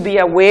need to be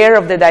aware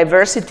of the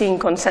diversity in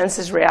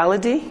consensus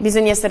reality.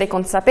 Bisogna essere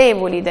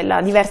consapevoli della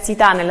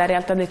diversità nella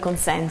realtà del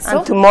consenso.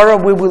 And tomorrow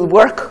we will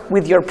work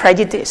with your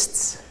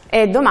prejudices.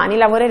 E domani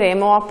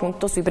lavoreremo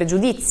appunto sui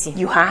pregiudizi.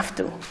 You have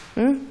to.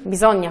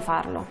 Bisogna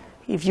farlo.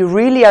 If you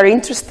really are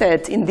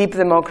interested in deep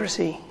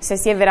democracy, se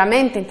si è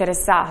veramente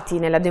interessati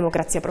nella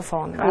democrazia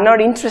profonda, I'm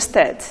not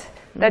interested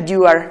that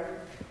you are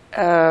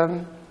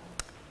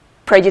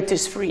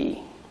prejudice free.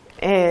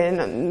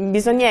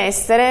 Bisogna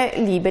essere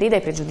liberi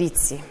dai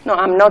pregiudizi. No,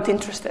 I'm not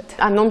interested.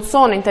 Non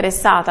sono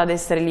interessata ad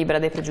essere libera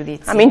dai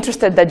pregiudizi. I'm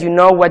interested that you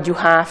know what you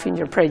have in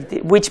your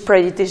prejudice, which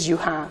prejudice you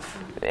have.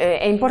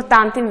 È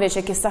importante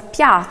invece che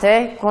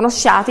sappiate,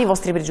 conosciate i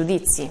vostri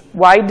pregiudizi.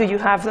 Why do you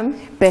have them?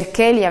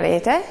 Perché li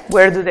avete?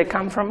 Where do they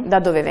come from? Da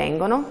dove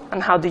vengono?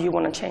 And how do you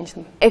want to change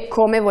them? E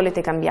come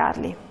volete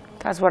cambiarli?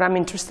 That's what I'm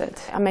interested.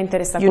 A me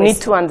interessa you questo.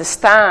 need to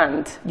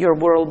understand your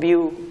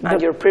worldview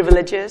and your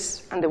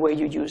privileges and the way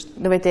you use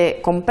them. Dovete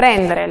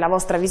comprendere la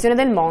vostra visione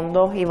del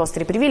mondo, i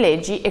vostri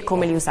privilegi e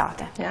come li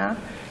usate. Yeah?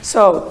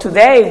 So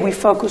today we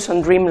focus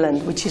on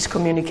dreamland, which is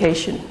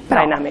communication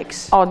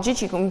dynamics. Oggi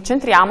ci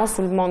concentriamo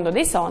sul mondo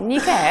dei sogni,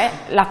 che è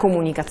la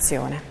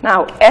comunicazione.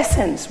 Now,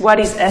 essence, what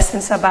is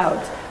essence about?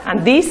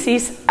 And this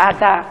is at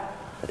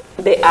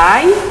the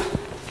I.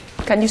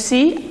 Can you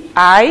see?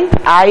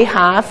 I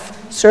have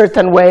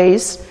certain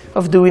ways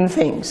of doing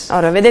things.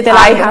 Ora, vedete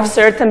I have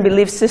certain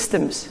belief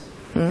systems.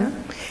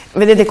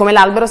 Vedete come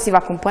l'albero si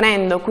va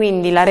componendo,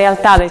 quindi la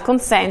realtà del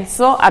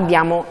consenso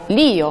abbiamo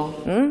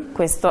l'io,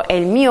 questo è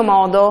il mio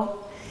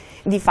modo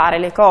di fare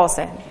le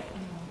cose.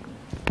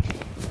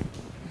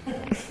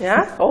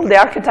 Yeah? All the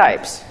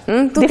archetypes.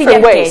 Tutti gli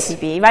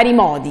archetipi, i vari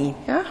modi.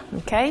 Yeah?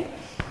 Okay?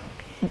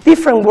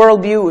 Different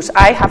worldviews.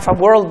 I have a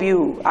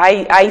worldview.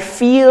 I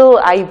feel,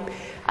 I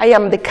I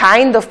am the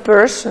kind of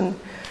person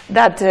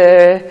that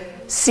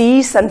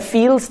sees and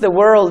feels the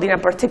world in a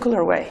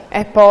particular way.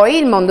 E poi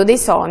il mondo dei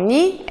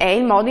sogni è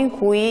il modo in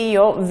cui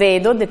io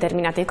vedo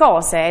determinate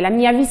cose, è la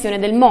mia visione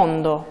del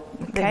mondo.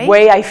 Okay? The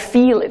way I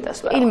feel it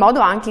as well. Il modo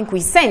anche in cui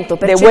sento,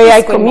 The way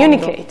I percepisco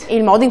communicate.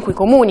 il modo in cui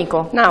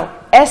comunico. Now,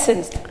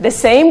 essence, the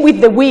same with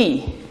the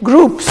we.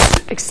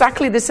 Groups,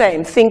 exactly the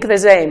same, think the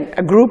same.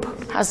 A group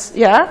has,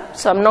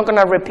 so I'm not going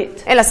to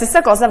repeat. E la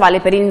stessa cosa vale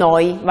per il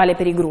noi, vale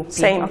per i gruppi,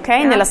 Same, ok?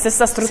 yeah. Nella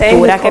stessa Same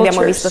struttura che abbiamo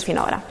cultures. visto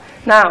finora.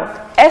 Now,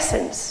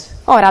 essence.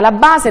 Ora, alla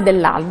base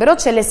dell'albero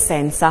c'è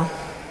l'essenza.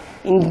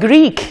 In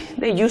Greek,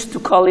 they used to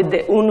call it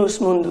the unus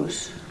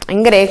mundus.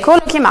 In greco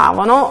lo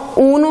chiamavano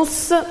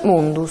unus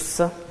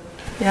mundus.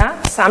 Yeah?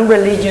 Some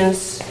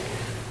religions,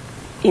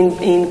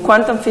 in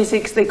quantum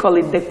physics, they call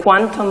it the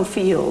quantum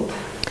field.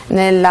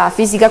 Nella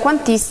fisica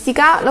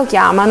quantistica lo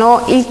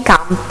chiamano il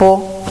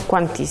campo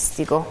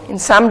quantistico. In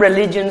some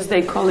religions,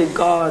 they call it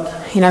God.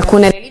 In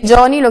alcune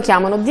religioni lo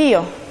chiamano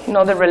Dio. In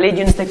other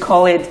religions, they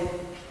call it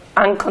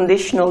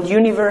unconditional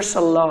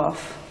universal love.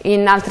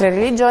 In altre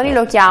religioni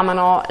lo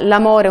chiamano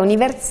l'amore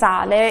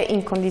universale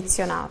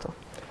incondizionato.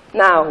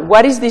 Now,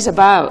 what is this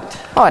about?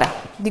 Ora,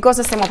 di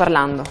cosa stiamo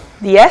parlando?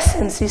 The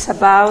essence is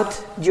about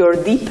your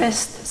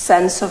deepest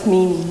sense of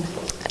meaning.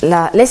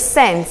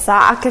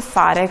 L'essenza ha a che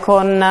fare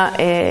con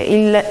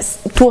il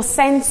tuo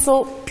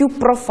senso più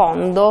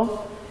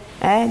profondo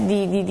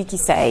di chi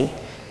sei.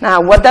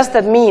 Now, what does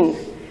that mean?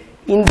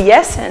 In the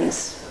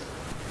essence,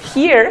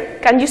 here,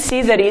 can you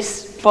see there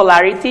is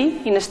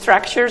polarity in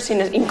structures?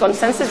 In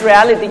consensus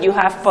reality you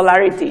have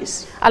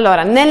polarities.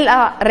 Allora,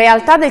 nella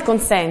realtà del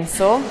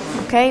consenso,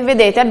 ok,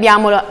 vedete,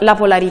 abbiamo la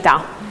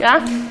polarità.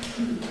 Yeah?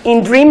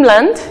 In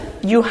dreamland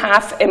you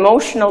have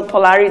emotional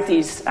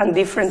polarities and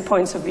different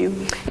points of view.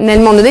 Nel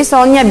mondo dei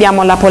sogni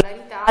abbiamo la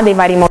polarità dei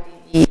vari modi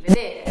di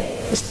vedere.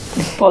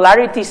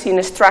 Polarities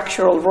in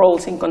structural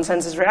roles in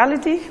consensus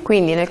reality.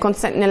 Quindi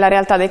nella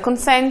realtà del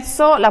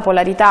consenso la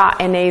polarità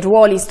è nei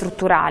ruoli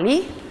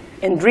strutturali.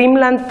 In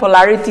dreamland,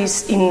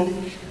 polarities in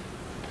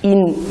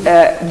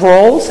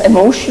roles,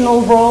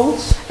 emotional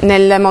roles.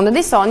 Nel mondo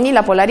dei sogni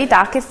la polarità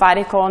ha a che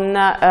fare con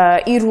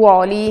i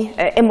ruoli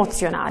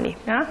emozionali.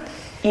 Yeah?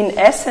 In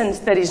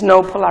essence, there is no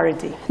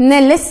polarity.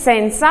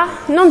 Nell'essenza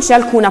non c'è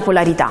alcuna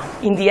polarità.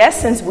 In the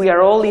essence, we are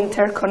all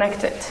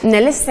interconnected.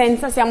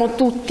 Nell'essenza siamo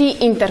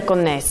tutti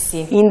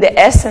interconnessi. In the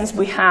essence,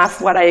 we have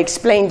what I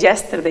explained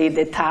yesterday,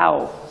 the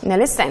Tao.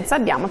 Nell'essenza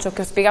abbiamo ciò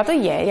che ho spiegato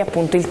ieri,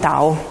 appunto il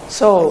Tao.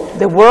 So,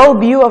 the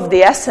worldview of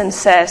the essence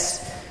says,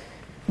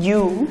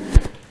 you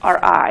are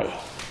I.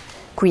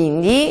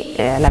 Quindi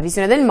la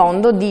visione del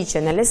mondo dice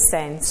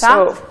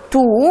nell'essenza, So,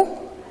 tu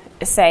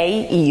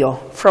sei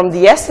io. From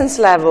the essence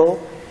level,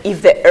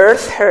 if the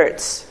earth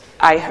hurts,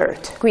 I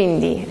hurt.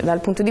 Quindi dal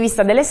punto di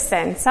vista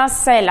dell'essenza,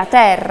 se la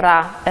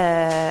terra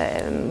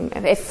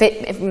è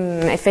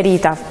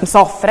ferita,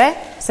 soffre,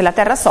 se la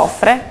terra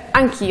soffre,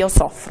 anch'io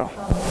soffro.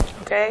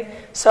 Okay?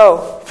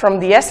 So, from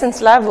the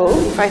essence level,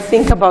 if I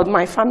think about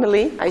my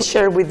family, I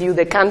share with you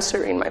the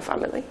cancer in my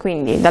family.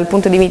 Quindi dal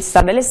punto di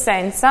vista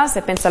dell'essenza,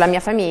 se penso alla mia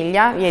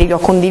famiglia, ieri ho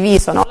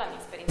condiviso, no, la mia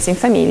esperienza in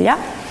famiglia.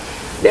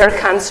 Their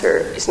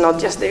cancer is not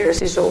just theirs,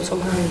 it's also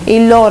mine.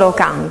 Il loro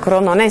cancro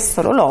non è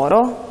solo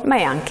loro, ma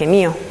è anche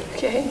mio.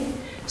 Okay?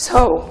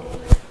 So,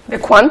 the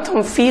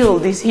quantum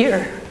field is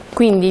here.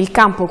 Quindi il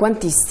campo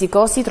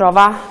quantistico si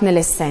trova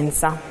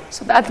nell'essenza.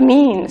 So that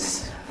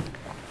means,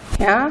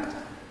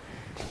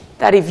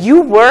 that if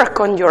you work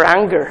on your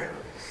anger,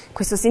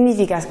 Questo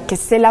significa che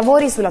se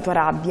lavori sulla tua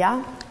rabbia,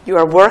 you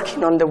are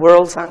working on the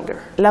world's anger.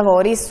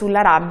 lavori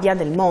sulla rabbia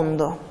del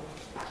mondo.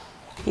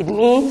 It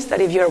means that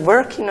if you're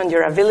working on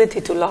your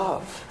ability to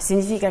love,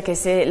 Significa che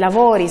se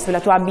lavori sulla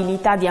tua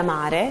abilità di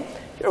amare,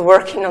 you're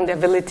working on the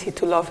ability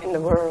to love in the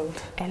world.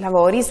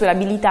 lavori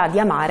sull'abilità di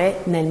amare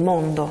nel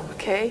mondo.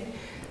 Okay?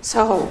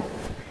 So,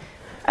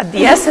 at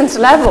the essence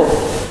level,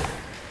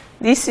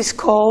 this is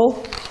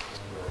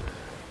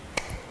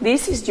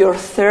your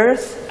third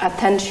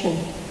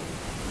attention.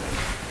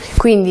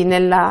 Quindi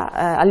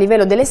a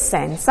livello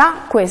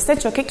dell'essenza, questo è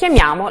ciò che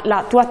chiamiamo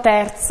la tua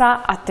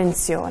terza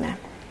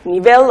attenzione.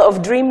 Level of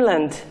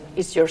dreamland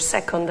is your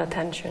second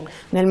attention.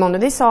 Nel mondo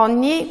dei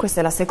sogni,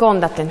 questa è la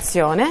seconda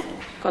attenzione.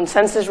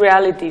 Consensus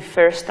reality,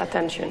 first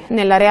attention.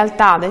 Nella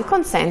realtà del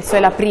consenso è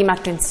la prima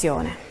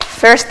attenzione.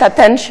 First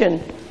attention,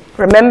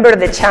 remember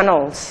the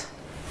channels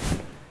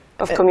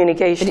of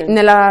communication.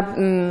 Nella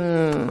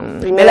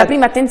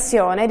prima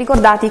attenzione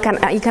ricordate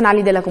i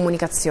canali della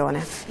comunicazione.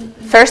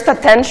 First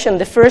attention,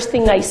 the first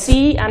thing I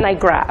see and I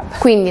grab.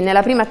 Quindi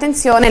nella prima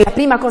attenzione la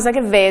prima cosa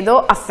che vedo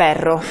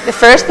afferro. The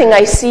first thing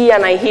I see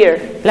and I hear.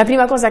 La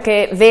prima cosa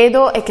che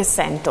vedo e che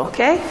sento.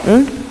 Okay?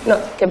 No,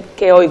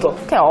 che oigo.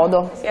 Che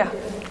odo. Yeah.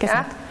 Che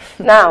sento.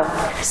 Now,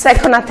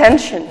 second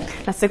attention.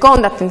 La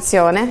seconda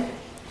attenzione,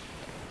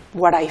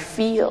 What I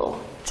feel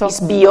Ciò- is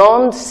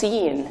beyond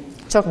seeing,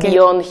 ciò che-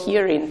 beyond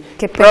hearing,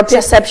 che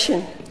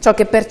perception. ciò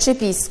che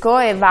percepisco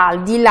e va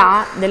al di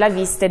là della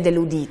vista e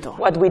dell'udito.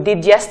 What we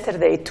did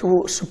yesterday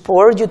to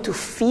support you to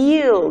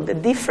feel the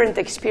different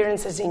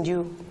experiences in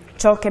you.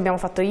 ciò che abbiamo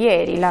fatto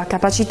ieri, la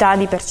capacità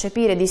di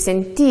percepire, di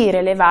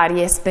sentire le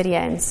varie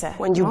esperienze.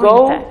 When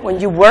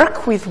you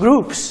work with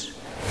groups,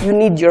 you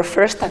need your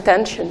first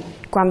attention.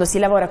 Quando si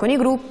lavora con i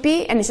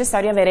gruppi è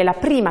necessario avere la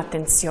prima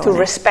attenzione. To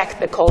respect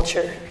the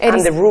culture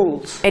and the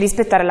rules. E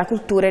rispettare la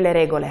cultura e le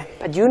regole.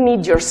 But you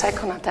need your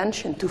second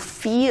attention to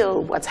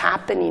feel what's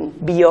happening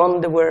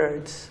beyond the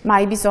words. Ma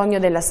hai bisogno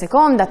della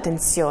seconda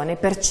attenzione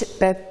per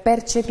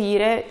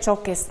percepire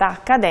ciò che sta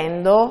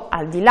accadendo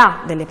al di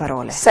là delle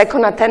parole.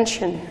 Second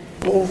attention,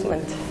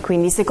 movement.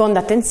 Quindi seconda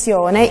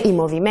attenzione, i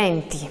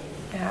movimenti.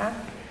 Yeah?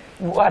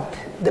 What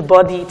the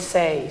body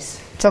says.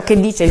 Ciò che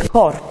dice il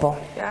corpo.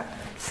 Yeah?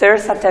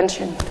 Third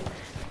attention,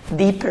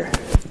 deeper.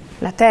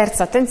 La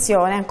terza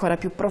attenzione è ancora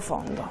più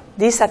profondo.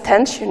 This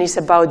attention is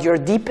about your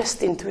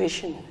deepest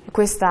intuition.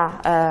 Questa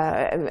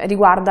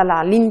riguarda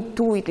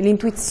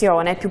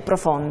l'intuizione più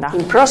profonda.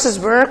 In process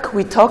work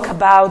we talk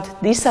about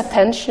this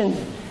attention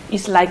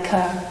is like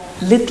a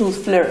little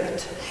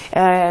flirt.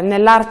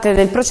 Nell'arte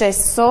del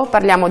processo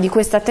parliamo di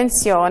questa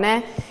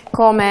attenzione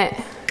come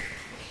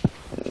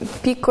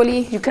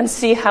piccoli. You can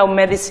see how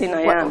medicine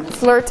I am.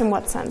 Flirt in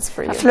what sense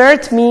for you? A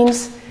flirt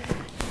means,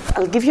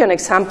 I'll give you an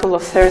example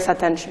of third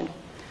attention.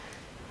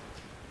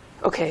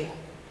 Okay,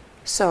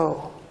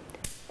 so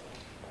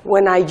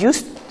when I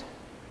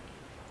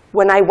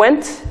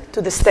went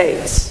to the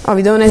States.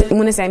 Vi do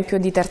un esempio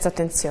di terza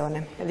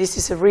attenzione. This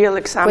is a real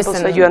example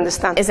Questo so you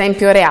understand.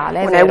 Esempio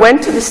reale. When I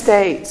went to the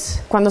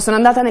States. Quando sono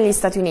andata negli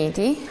Stati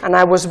Uniti. And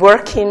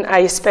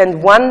I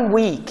spent 1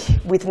 week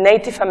with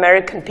Native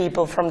American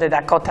people from the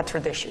Dakota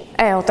tradition.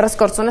 Ho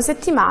trascorso una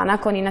settimana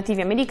con i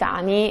nativi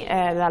americani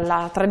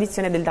dalla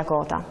tradizione del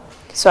Dakota.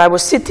 So I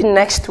was sitting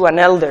next to an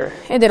elder.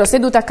 Ed ero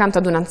seduta accanto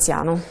ad un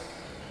anziano.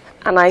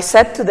 And I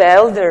said to the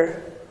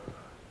elder,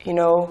 you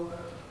know,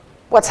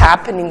 what's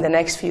happening the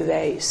next few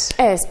days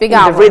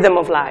spiegavo in the rhythm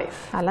of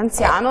life.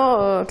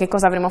 All'anziano che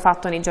cosa avremmo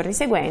fatto nei giorni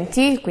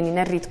seguenti, quindi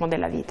nel ritmo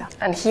della vita.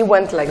 And he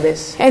went like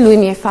this. E lui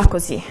mi fa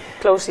così.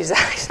 Close his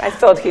eyes. I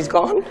thought he's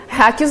gone.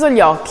 Ha chiuso gli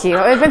occhi.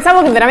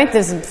 Pensavo che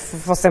veramente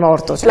fosse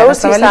morto.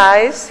 Close his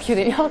eyes.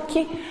 Chiude gli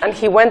occhi. And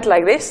he went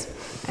like this.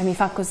 E mi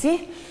fa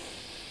così.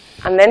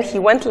 And then he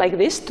went like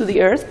this to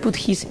the earth, put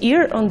his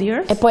ear on the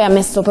earth. E poi ha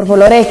messo proprio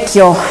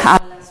l'orecchio al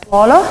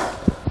suolo.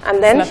 And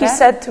then he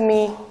said to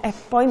me, e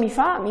poi mi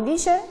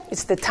dice,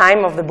 it's the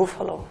time of the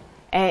buffalo.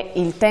 È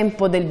il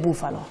tempo del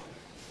bufalo.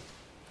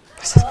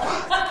 I said,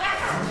 what?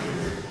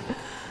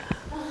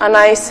 And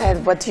I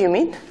said, what do you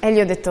mean? E gli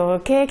ho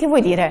detto, che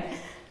vuoi dire?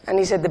 And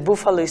he said, the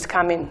buffalo is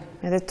coming.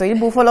 Mi ha detto, il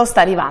bufalo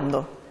sta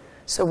arrivando.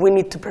 So we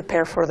need to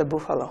prepare for the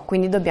buffalo.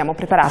 Quindi dobbiamo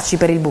prepararci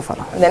per il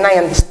bufalo. And then I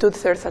understood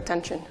third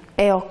attention.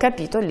 E ho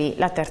capito lì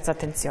la terza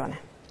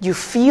attenzione. You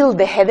feel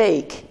the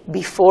headache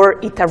before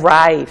it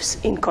arrives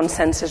in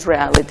consensus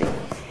reality.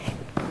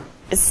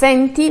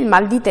 Senti il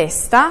mal di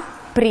testa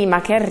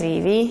prima che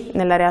arrivi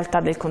nella realtà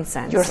del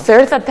consenso. Your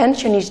third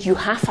attention is you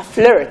have a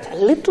flirt, a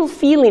little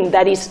feeling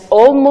that is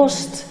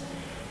almost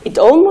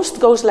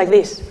goes like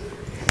this.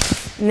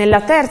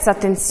 Nella terza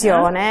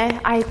attenzione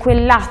hai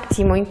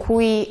quell'attimo in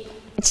cui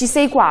ci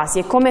sei quasi,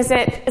 è come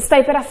se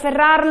stai per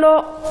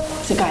afferrarlo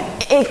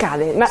e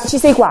cade, ma ci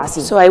sei quasi.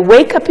 So I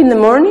wake up in the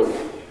morning.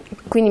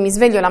 Quindi mi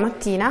sveglio la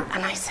mattina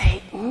and I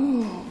say,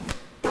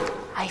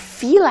 I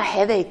feel a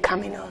headache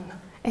coming on.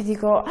 E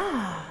dico,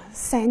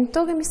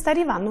 sento che mi sta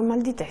arrivando un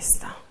mal di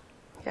testa.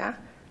 Yeah?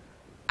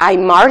 I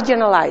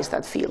marginalize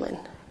that feeling.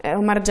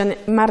 Ho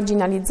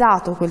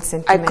marginalizzato quel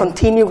sentimento. I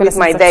continue with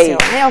my day.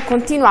 E ho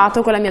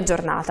continuato con la mia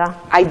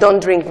giornata. I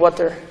don't drink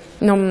water.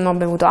 Non ho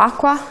bevuto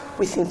acqua.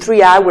 Within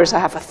 3 hours I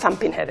have a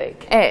thumping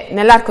headache. E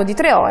nell'arco di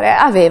 3 ore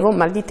avevo un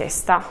mal di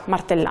testa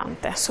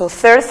martellante. So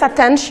third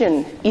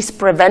attention is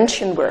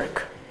prevention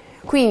work.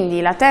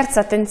 Quindi la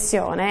terza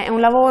attenzione è un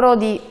lavoro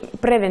di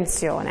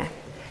prevenzione.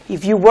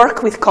 If you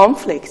work with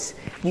conflicts,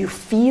 you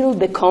feel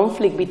the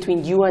conflict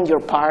between you and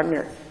your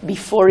partner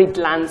before it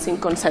lands in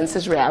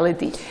consensus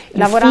reality.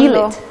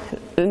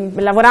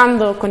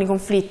 Lavorando con i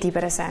conflitti,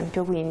 per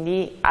esempio,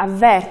 quindi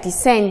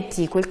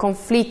senti quel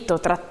conflitto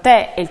tra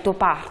te e il tuo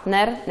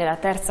partner nella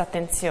terza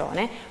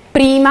attenzione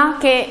prima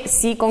che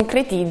si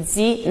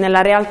concretizzi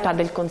nella realtà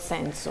del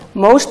consenso.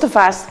 Most of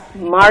us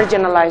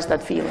marginalize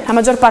that feeling. La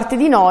maggior parte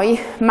di noi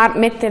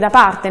mette da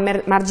parte,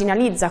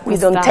 marginalizza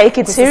questo We don't take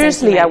it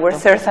seriously, sentimento. our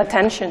third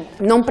attention.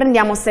 Non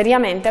prendiamo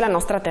seriamente la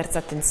nostra terza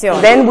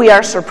attenzione. Then we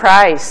are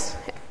surprised.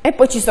 E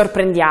poi ci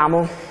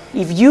sorprendiamo.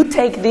 If you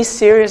take this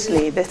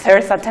seriously, the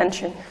third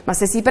attention, ma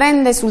se si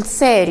prende sul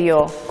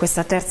serio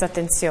questa terza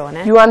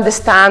attenzione, you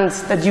understand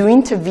that you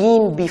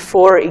intervene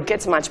before it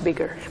gets much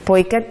bigger.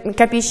 Poi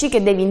capisci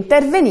che devi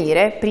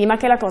intervenire prima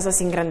che la cosa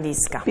si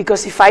ingrandisca.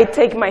 Because if I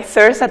take my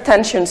third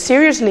attention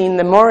seriously in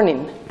the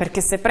morning,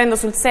 perché se prendo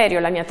sul serio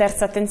la mia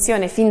terza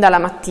attenzione fin dalla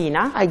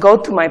mattina, I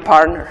go to my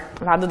partner.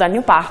 Vado dal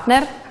mio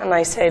partner and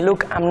I say,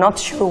 look, I'm not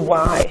sure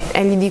why.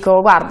 E gli dico,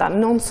 guarda,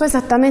 non so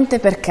esattamente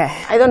perché.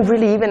 I don't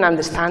really even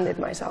understand it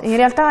myself. In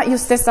realtà io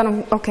stessa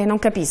non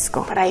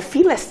capisco. But I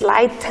feel a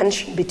slight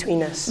tension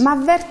between us. Ma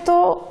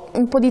avverto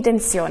un po' di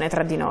tensione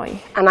tra di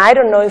noi. And I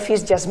don't know if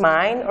it's just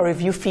mine or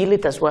if you feel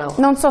it as well.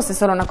 Non so se è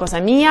solo una cosa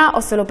mia o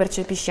se lo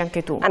percepisci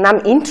anche tu. And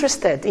I'm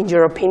interested in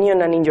your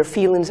opinion and in your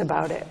feelings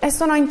about it. E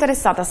sono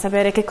interessata a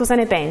sapere che cosa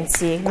ne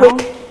pensi.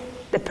 Quick, no?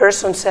 the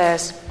person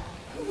says,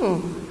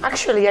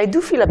 actually I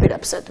do feel a bit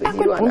upset with A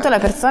quel you, punto Anna.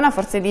 la persona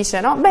forse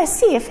dice, no, beh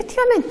sì,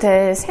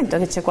 effettivamente sento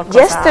che c'è qualcosa.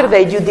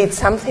 Yesterday you did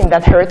something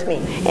that hurt me.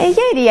 E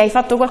ieri hai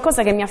fatto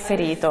qualcosa che mi ha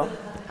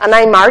ferito. And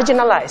I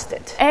marginalized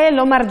it. E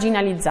l'ho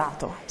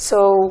marginalizzato.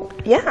 So,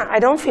 yeah, I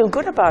don't feel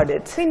good about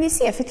it. Quindi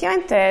sì,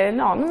 effettivamente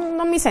no,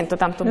 non mi sento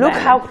tanto Look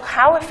bene.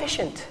 how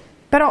efficient.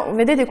 Però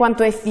vedete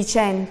quanto è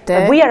efficiente.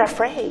 And we are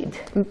afraid.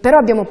 Però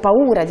abbiamo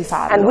paura di And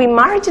farlo. we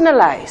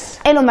marginalize.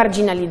 E lo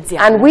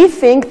marginalizziamo. And we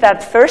think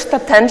that first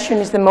attention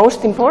is the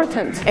most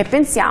important. E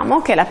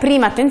pensiamo che la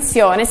prima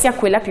attenzione sia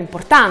quella più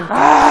importante.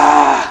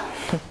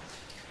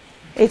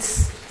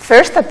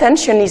 First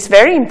attention is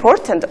very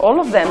important, all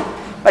of them.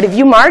 But if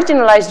you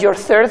marginalize your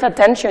third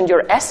attention,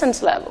 your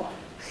essence level,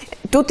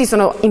 Tutti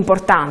sono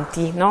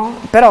importanti, no?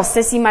 Però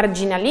se si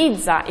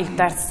marginalizza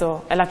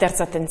la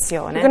terza you're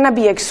attenzione, going to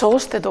be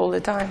exhausted all the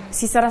time.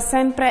 si sarà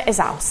sempre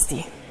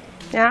esausti.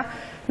 Yeah?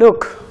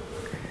 Look,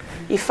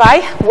 if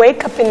I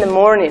wake up in the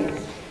morning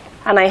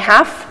and I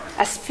have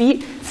a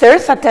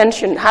third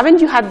attention, haven't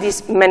you had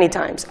this many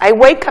times? I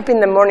wake up in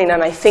the morning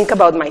and I think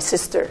about my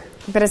sister.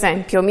 Per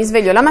esempio, mi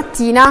sveglio la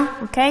mattina,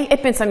 ok? E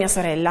penso a mia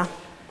sorella.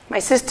 My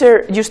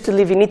sister used to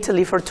live in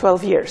Italy for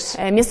 12 years.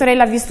 Mia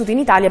sorella ha vissuto in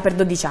Italia per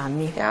 12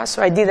 anni. Yeah,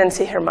 so I didn't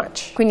see her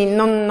much. Quindi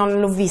non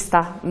l'ho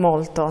vista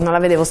molto, non la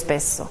vedevo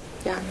spesso.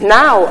 Yeah.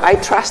 Now I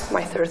trust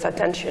my third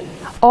attention.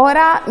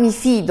 Ora mi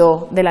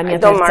fido della mia I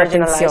don't terza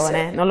marginalize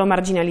attenzione, it. non lo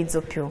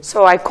marginalizzo più.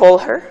 So I call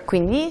her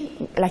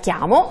Quindi la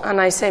chiamo and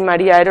I say,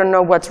 Maria, I don't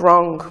know what's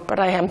wrong, but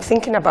I am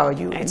thinking about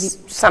you. It's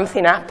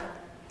something up.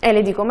 e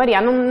le dico,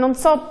 Maria, non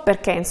so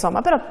perché,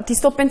 insomma, però ti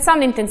sto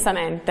pensando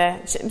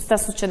intensamente, sta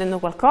succedendo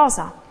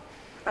qualcosa?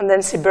 And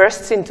then she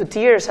bursts into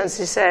tears and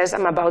she says,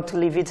 I'm about to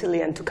leave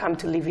Italy and to come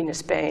to live in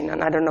Spain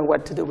and I don't know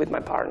what to do with my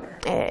partner.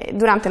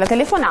 Durante la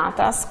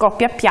telefonata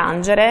scoppia a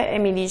piangere e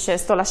mi dice,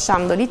 sto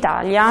lasciando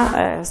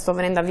l'Italia, sto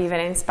venendo a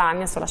vivere in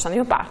Spagna, sto lasciando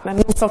il mio partner,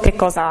 non so che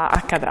cosa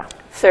accadrà.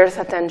 Third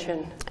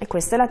attention. E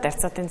questa è la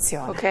terza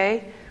attenzione.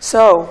 Okay?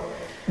 So,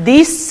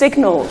 these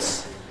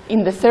signals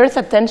in the third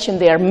attention,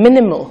 they are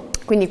minimal.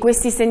 Quindi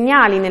questi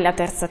segnali nella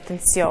terza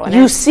attenzione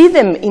You see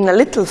them in a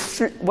little,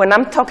 when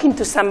I'm talking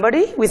to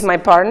somebody with my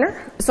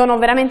partner, sono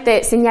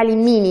veramente segnali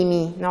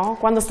minimi, no?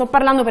 Quando sto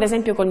parlando per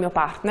esempio col mio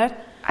partner,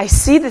 I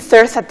see the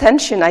third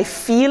attention, I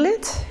feel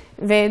it,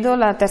 vedo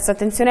la terza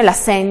attenzione, la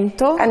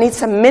sento, and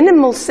it's a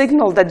minimal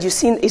signal that you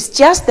see, it's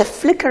just the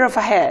flicker of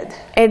a head.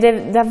 ed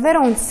è davvero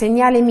un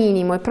segnale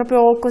minimo, è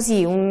proprio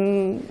così,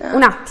 un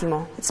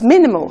attimo. It's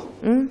minimal,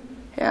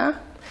 yeah?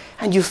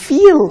 And you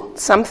feel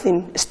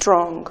something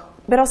strong.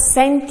 Però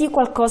senti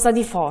qualcosa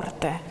di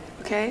forte.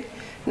 Okay?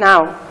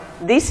 Now,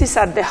 this is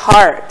at the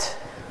heart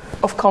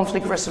of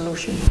conflict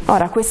resolution.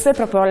 Ora, questo è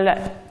proprio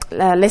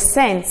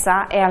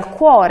l'essenza e al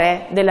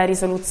cuore della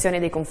risoluzione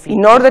dei conflitti.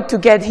 In order to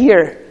get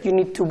here, you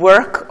need to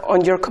work on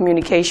your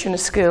communication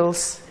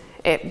skills.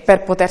 E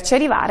per poterci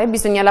arrivare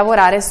bisogna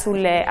lavorare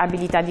sulle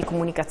abilità di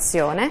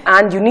comunicazione.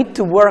 And you need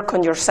to work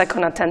on your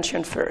second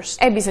attention first.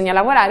 E bisogna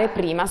lavorare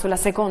prima sulla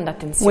seconda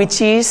attenzione.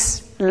 Which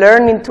is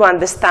learning to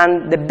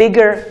understand the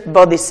bigger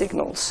body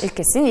signals. Il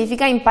che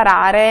significa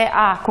imparare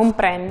a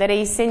comprendere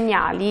i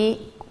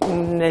segnali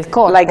nel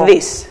corpo. Like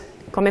this.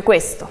 Come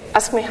questo.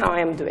 Ask me how I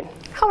am doing.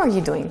 How are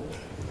you doing?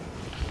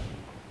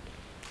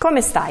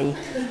 Come stai?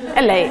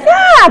 E lei?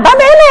 Yeah, va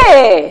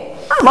bene!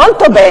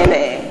 Molto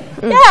bene!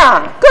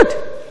 Yeah,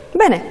 good!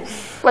 Bene.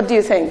 What do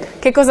you think?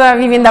 Che cosa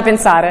vi viene da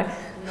pensare?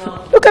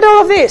 Look at all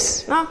of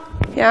this. No?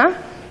 Yeah?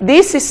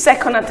 This is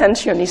second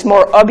attention, it's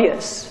more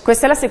obvious.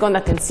 Questa è la seconda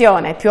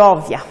attenzione, è più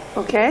ovvia.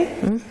 Okay?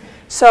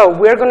 So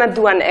we're going to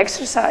do an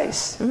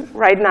exercise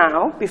right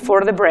now,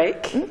 before the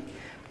break.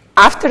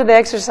 After the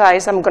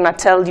exercise, I'm going to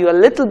tell you a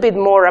little bit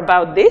more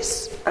about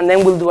this, and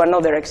then we'll do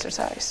another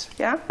exercise.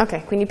 Yeah?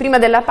 Ok, quindi prima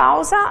della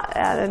pausa,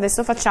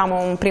 adesso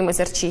facciamo un primo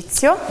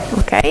esercizio,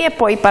 ok? E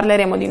poi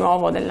parleremo di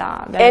nuovo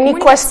della Any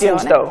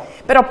questions, though?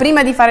 Però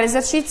prima di fare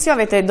l'esercizio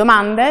avete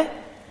domande?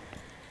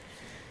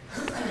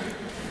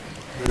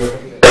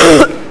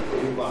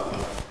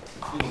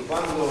 Quindi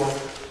quando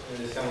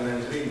siamo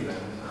nel dream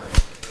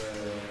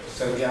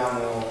osserviamo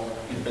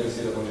il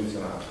pensiero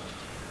condizionato.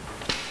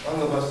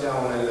 Quando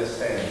passiamo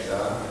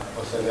nell'essenza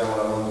osserviamo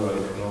la non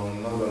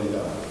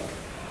dualità.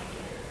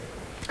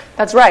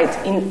 That's right.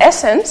 In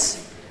essence,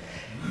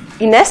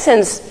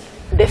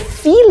 the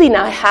feeling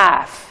I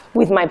have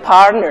with my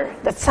partner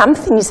that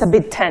something is a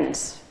bit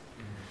tense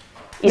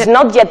is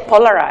not yet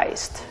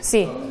polarized.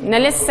 Sì,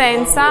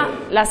 nell'essenza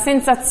la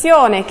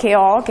sensazione che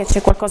ho che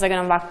c'è qualcosa che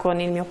non va con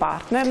il mio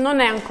partner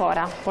non è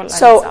ancora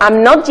polarizzata. So I'm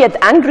not yet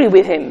angry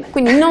with him.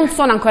 Quindi non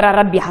sono ancora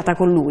arrabbiata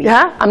con lui.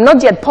 Yeah? I'm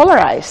not yet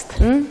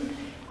polarized.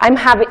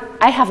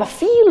 I have a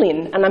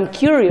feeling and I'm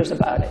curious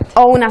about it.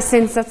 Ho una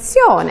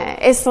sensazione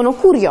e sono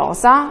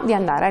curiosa di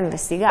andare a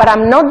investigare. But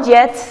I'm not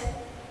yet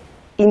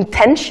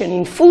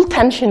in full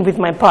tension with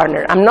my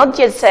partner. I'm not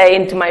yet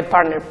saying to my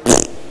partner,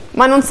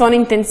 Ma non sono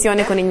in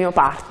tensione con il mio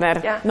partner,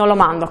 Yeah. non lo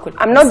mando a quel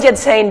I'm not yet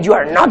saying you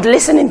are not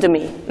listening to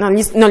me. non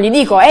gli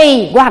dico,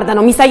 ehi, guarda,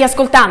 non mi stai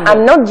ascoltando.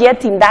 I'm not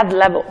yet in that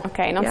level. Ok,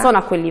 non Yeah. sono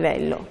a quel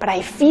livello. But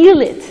I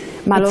feel it.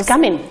 Ma It's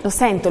coming. lo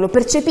sento, lo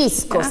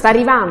percepisco, sta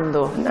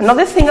arrivando.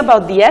 Another thing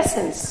about the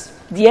essence,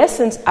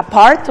 a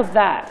part of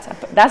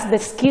that's the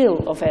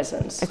skill of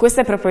essence. E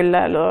questa è proprio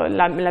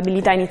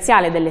l'abilità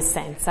iniziale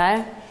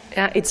dell'essenza,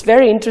 Yeah, it's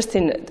very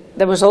interesting.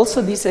 There was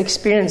also this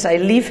experience. I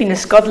live in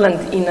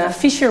Scotland in a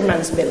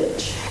fisherman's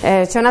village.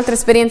 C'è un'altra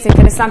esperienza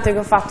interessante che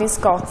ho fatto in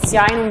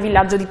Scozia, in un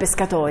villaggio di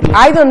pescatori.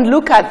 I don't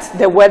look at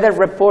the weather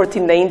report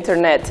in the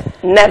internet,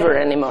 never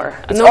anymore.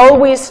 It's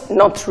always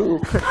not true.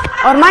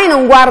 Ormai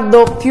non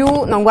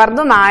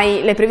guardo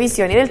mai le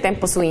previsioni del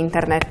tempo su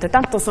internet,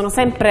 tanto sono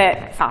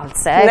sempre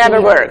false. Never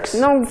works.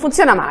 Non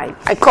funziona mai.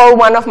 I call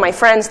one of my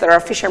friends that are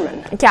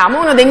fishermen. Chiamo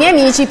uno dei miei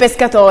amici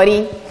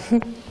pescatori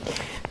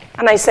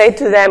And I say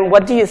to them,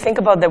 what do you think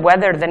about the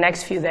weather the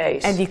next few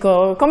days? e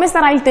dico, come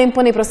sarà il tempo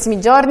nei prossimi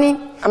giorni?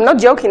 I'm not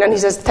joking. And he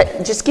says,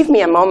 just give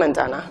me a moment,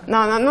 Anna.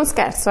 No, non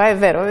scherzo, è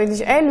vero.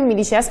 E lui mi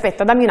dice,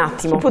 aspetta, dammi un He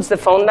attimo. puts the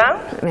phone down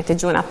Mette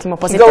giù un attimo,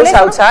 posa He il goes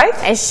telefono,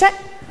 outside. esce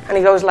and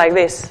he goes like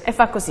this. e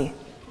fa così.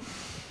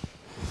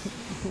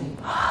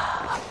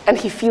 And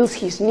he feels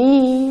his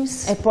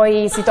knees. E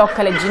poi si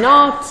tocca le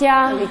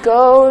ginocchia And he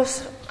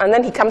goes. And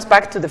then he comes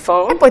back to the e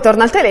phone. poi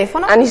torna al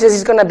telefono And he says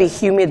it's going to be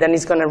humid and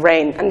it's going to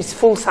rain. And it's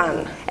full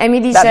sun. e mi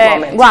That dice,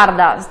 moment.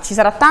 guarda, ci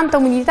sarà tanta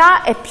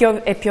umidità e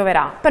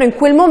pioverà, però in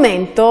quel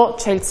momento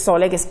c'è il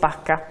sole che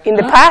spacca. In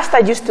the past,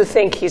 I used to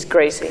think he's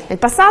crazy. Nel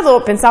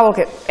passato pensavo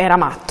che era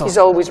matto, He's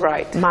always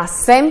right. ma ha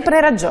sempre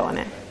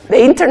ragione. The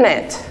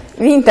internet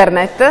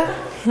L'internet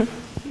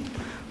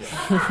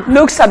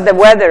looks at the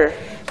weather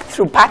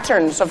through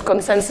patterns of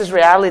consensus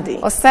reality.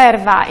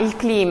 osserva il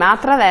clima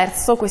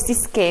attraverso questi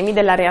schemi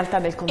della realtà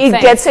del It consenso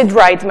gets it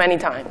right many e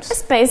times.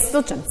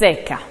 spesso ci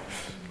azzecca.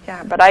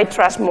 Yeah, but I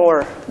trust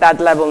more that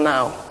level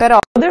now. Però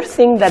Another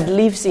thing that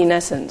lives in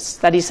essence,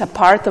 that is a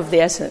part of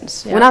the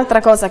essence, yeah, un'altra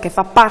cosa che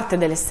fa parte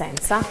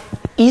dell'essenza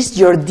is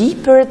your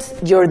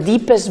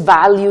deepest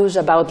values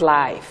about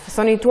life.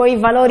 sono i tuoi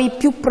valori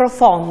più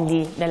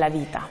profondi della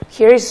vita.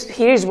 Here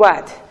is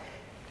what.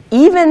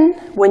 Even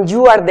when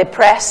you are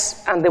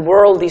depressed and the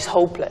world is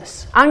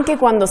hopeless, Anche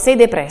quando sei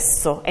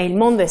depresso e il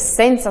mondo è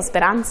senza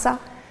speranza,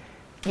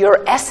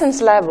 your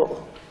essence level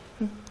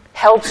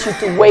helps you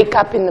to wake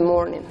up in the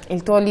morning.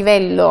 il tuo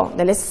livello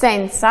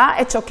dell'essenza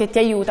è ciò che ti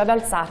aiuta ad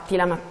alzarti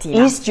la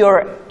mattina. Is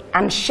your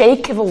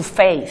unshakable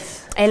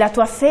faith È la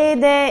tua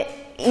fede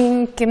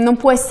che non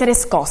può essere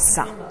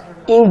scossa.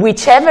 in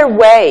whichever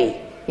way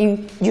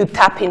In, you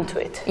tap into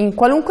it. in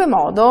qualunque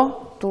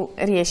modo tu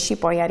riesci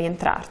poi a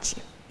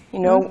rientrarci.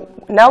 You know,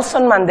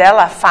 Nelson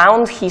Mandela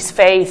found his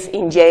faith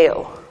in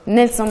jail.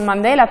 Nelson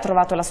Mandela ha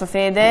trovato la sua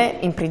fede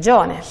in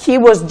prigione. He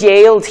was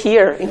jailed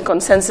here in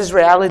consensus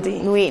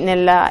reality. Lui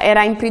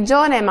era in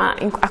prigione, ma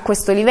a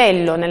questo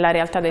livello, nella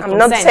realtà del I'm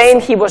not consenso.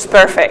 saying he was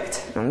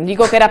perfect, Non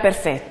dico che era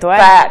perfetto,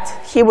 but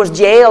he was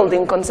jailed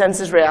in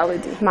consensus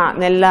reality. ma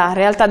nella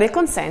realtà del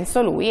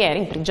consenso lui era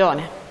in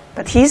prigione.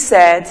 But he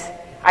said,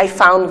 I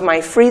found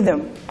my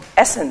freedom,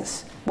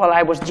 essence, while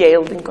I was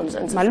jailed in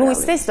consensus Ma lui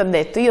reality. stesso ha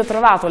detto, io ho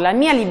trovato la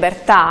mia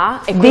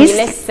libertà e quindi This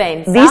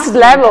l'essenza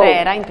level, mentre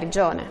era in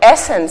prigione.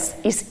 essence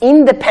is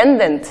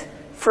independent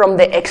from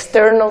the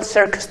external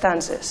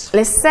circumstances.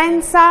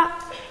 L'essenza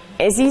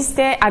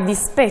esiste a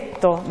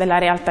dispetto della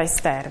realtà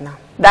esterna.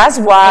 That's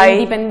È why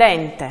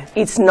indipendente.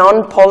 it's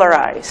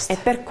non-polarized. È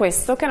per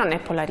questo che non è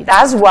polarizzato.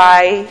 That's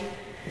why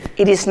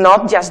it is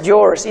not just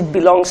yours, it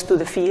belongs to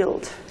the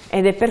field.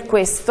 Ed è per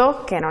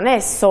questo che non è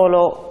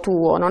solo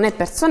tuo, non è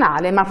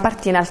personale, ma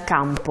appartiene al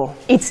campo.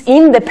 It's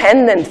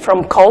independent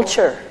from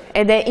culture,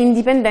 Ed è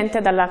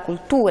indipendente dalla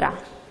cultura,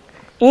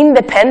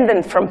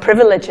 independent from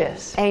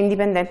privileges. è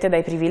indipendente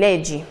dai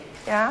privilegi.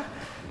 Yeah?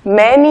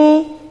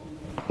 Many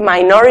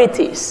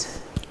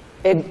minorities,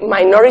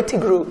 minority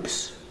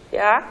groups,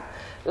 yeah?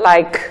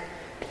 Like,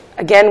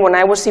 again, when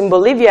I was in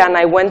Bolivia and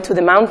I went to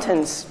the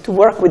mountains to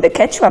work with the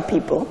Quechua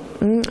people,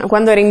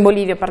 Quando ero in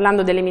Bolivia,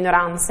 parlando delle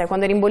minoranze,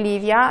 quando ero in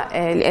Bolivia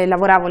e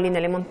lavoravo lì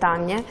nelle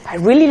montagne, I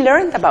really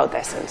learned about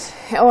essence.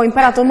 ho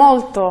imparato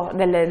molto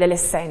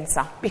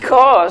dell'essenza.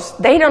 Because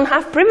they don't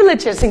have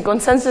privileges in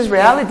consensus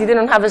reality. They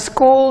don't have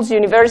schools,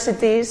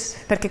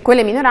 universities. Perché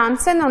quelle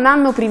minoranze non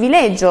hanno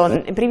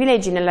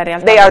privilegi nella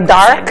realtà. They are del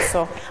dark.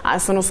 senso.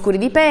 Sono scuri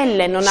di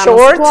pelle, non Short.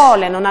 hanno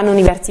scuole, non hanno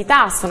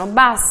università, sono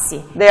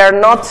bassi. They are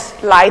not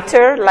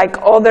lighter like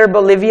other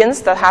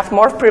Bolivians that have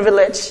more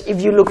privilege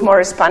if you look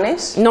more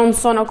Spanish. Non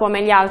sono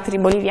come gli altri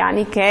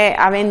boliviani che,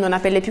 avendo una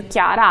pelle più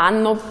chiara,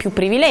 hanno più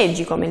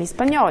privilegi come gli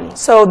spagnoli.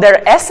 So their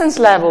essence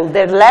level,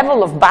 their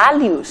level of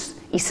values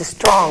is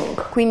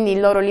strong. Quindi il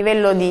loro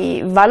livello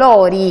di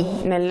valori,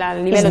 nel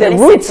livello the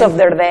roots dell'essenza, of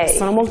their day.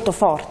 sono molto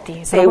forti.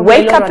 They Sono proprio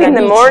wake le loro up in the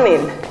radici.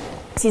 morning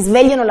si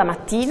svegliano la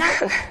mattina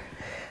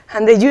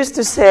and they used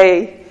to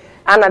say,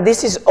 Anna,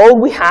 this is all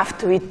we have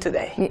to eat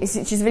today.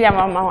 ci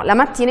svegliavamo la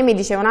mattina e mi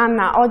dicevano,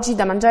 Anna, oggi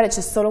da mangiare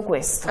c'è solo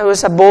questo. It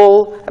was a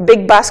bowl, a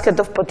big basket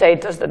of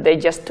potatoes that they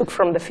just took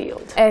from the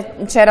field.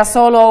 E c'era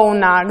solo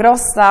una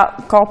grossa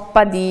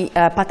coppa di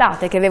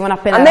patate che avevano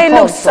appena And they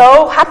looked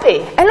raccolto. so happy.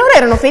 E loro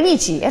erano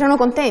felici, erano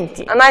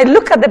contenti. And I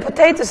look at the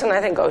potatoes and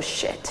I think, oh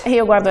shit. E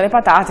io guardo le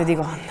patate e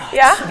dico, no,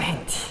 Yeah?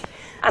 accidenti.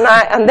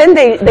 And then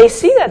they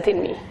see that in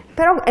me.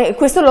 Però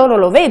questo loro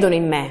lo vedono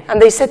in me. And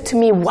they said to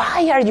me,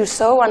 why are you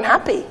so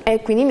unhappy?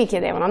 E quindi mi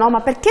chiedevano, no,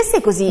 ma perché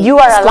sei così You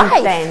are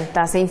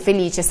scontenta, sei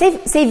infelice,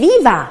 sei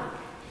viva,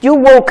 You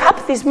woke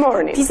up this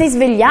morning. ti sei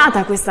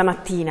svegliata questa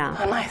mattina.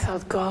 And I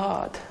thought,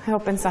 God. E ho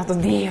pensato,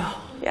 Dio,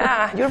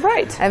 Yeah, you're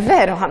right. è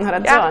vero, hanno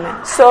ragione.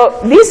 Yeah. So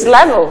this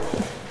level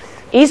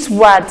is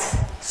what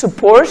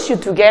supports you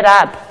to get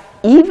up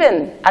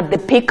even at the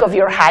peak of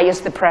your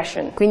highest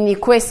depression. Quindi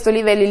questo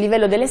livello, il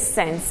livello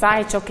dell'essenza,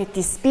 è ciò che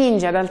ti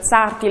spinge ad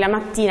alzarti la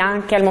mattina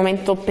anche al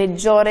momento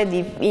peggiore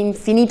di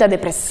infinita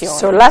depressione.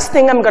 So last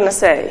thing I'm going to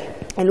say.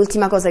 E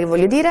l'ultima cosa che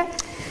voglio dire,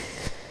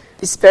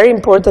 It's very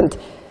important.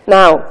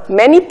 Now,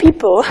 many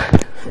people,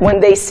 when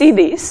they see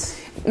this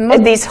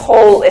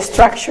whole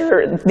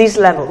structure, these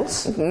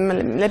levels,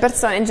 le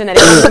persone in genere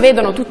quando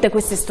vedono tutte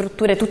queste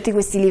strutture, tutti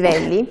questi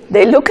livelli,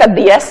 they look at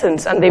the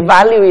essence and they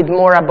value it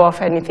more above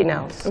anything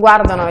else.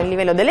 guardano il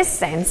livello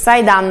dell'essenza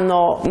e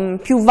danno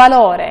più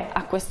valore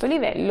a questo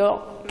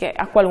livello che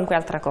a qualunque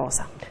altra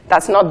cosa.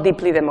 That's not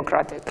deeply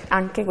democratic.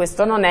 Anche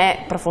questo non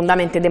è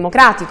profondamente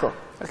democratico.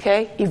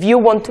 Okay? If you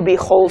want to be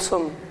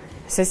wholesome,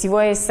 Se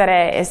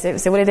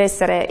volete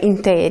essere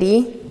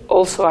interi,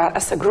 also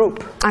as a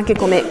group, anche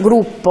come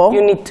gruppo,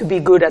 you need to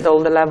be good at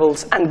all the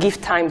levels and give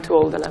time to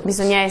all the levels.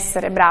 bisogna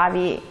essere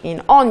bravi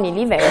in ogni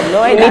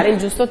livello e dare il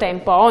giusto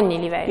tempo a ogni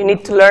You livello.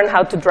 need to learn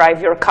how to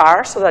drive your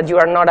car so that you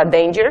are not a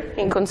danger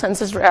in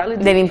consensus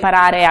reality. Devi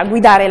imparare a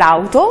guidare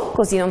l'auto,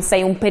 così non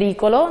sei un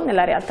pericolo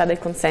nella realtà del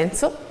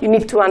consenso. You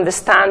need to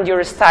understand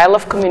your style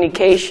of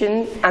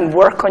communication and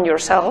work on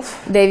yourself.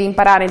 Devi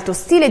imparare il tuo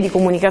stile di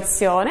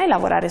comunicazione,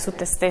 lavorare su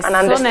te stesso And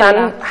nel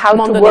understand how to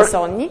mondo dei work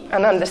sogni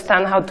and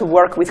understand how to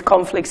work with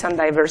conflicts and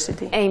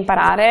diversity. e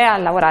imparare a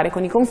lavorare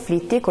con i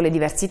conflitti e con le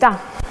diversità.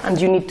 And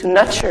you need to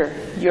nurture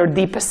your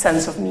deepest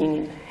sense of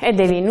meaning E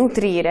devi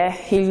nutrire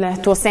il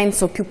tuo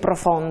senso più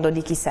profondo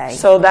di chi sei,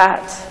 so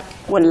that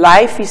when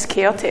life is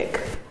chaotic,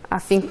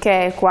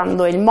 affinché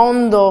quando il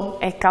mondo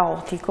è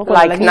caotico,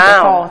 quando Like la vita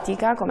è now.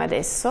 caotica come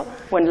adesso,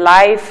 when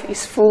life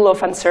is full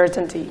of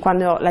uncertainty,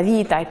 quando la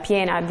vita è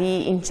piena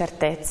di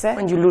incertezze,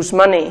 when you lose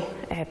money,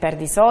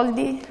 perdi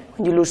soldi,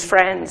 when you lose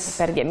friends,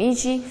 perdi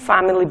amici,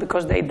 family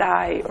because they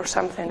die or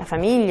something, la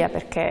famiglia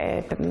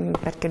perché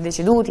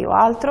deceduti o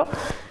altro,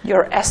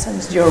 your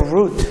essence, your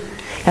root,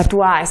 la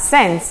tua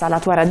essenza, la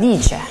tua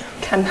radice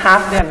can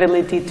have the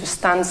ability to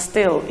stand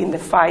still in the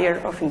fire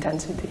of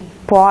intensity.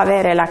 può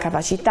avere la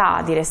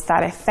capacità di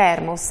restare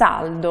fermo,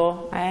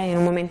 saldo, in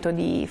un momento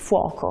di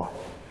fuoco.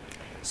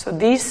 So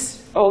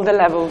all the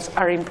levels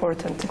are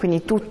important.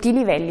 Quindi tutti i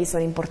livelli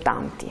sono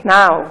importanti.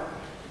 Now,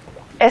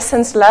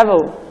 essence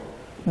level,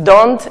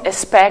 don't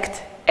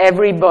expect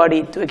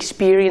everybody to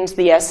experience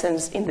the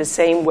essence in the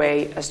same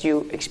way as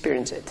you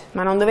experience it.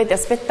 Ma non dovete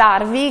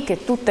aspettarvi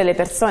che tutte le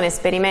persone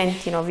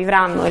sperimentino,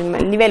 vivranno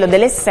il livello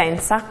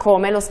dell'essenza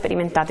come lo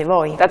sperimentate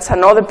voi. That's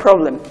another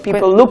problem.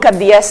 People look at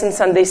the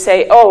essence and they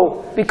say,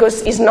 oh,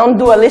 because it's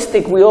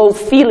non-dualistic, we all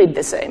feel it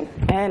the same.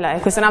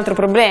 Questo è un altro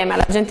problema.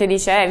 La gente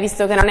dice,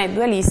 visto che non è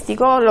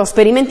dualistico, lo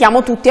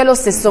sperimentiamo tutti allo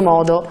stesso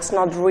modo. It's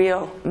not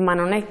real. Ma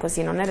non è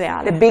così, non è The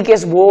reale.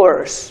 biggest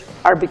wars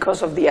are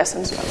because of the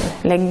essence level.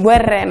 Le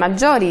guerre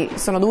maggiori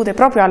sono dovute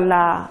proprio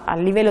al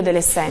livello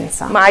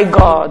dell'essenza. My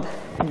God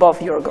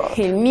above your God.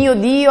 Il mio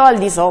Dio al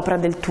di sopra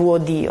del tuo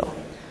Dio.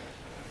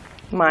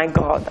 My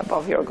God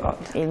above your God.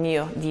 Il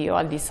mio Dio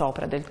al di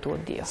sopra del tuo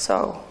Dio.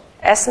 So,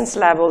 essence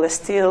level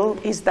still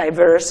is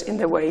diverse in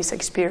the ways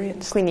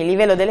experienced. Quindi il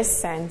livello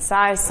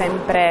dell'essenza è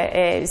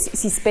sempre,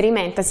 si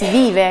sperimenta, si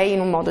vive in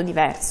un modo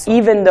diverso,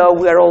 Even though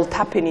we are all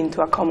tapping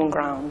into a common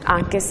ground.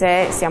 anche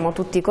se siamo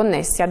tutti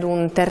connessi ad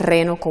un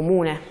terreno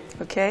comune.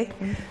 Okay?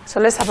 So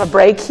let's have a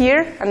break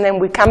here and then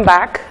we come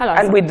back Allora,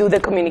 and we do the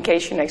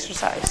communication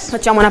exercise.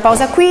 Facciamo una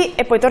pausa qui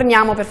e poi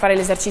torniamo per fare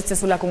l'esercizio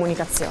sulla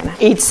comunicazione.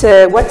 It's,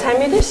 what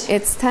time it is?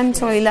 It's 10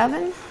 to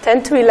 11.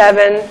 10 to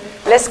 11.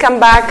 Let's come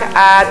back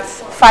at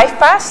 5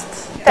 past?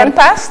 10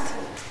 past?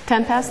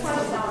 10 past?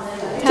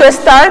 To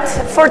start,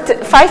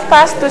 5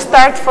 past to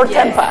start for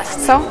 10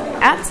 past. So,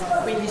 at?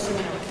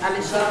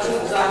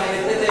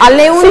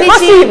 Alle 11,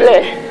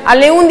 possibile.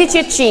 alle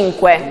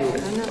 11:05.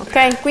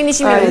 Ok,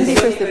 15 minuti.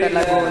 Queste per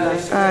la gola.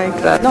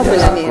 grazie. No,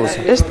 quella nera.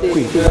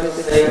 Qui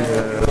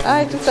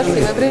È tutta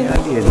assieme,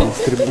 prendi. lì è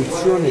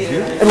distribuzione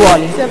di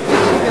Ruoli. Si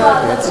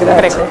appiccica.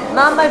 Prego.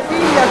 Mamma e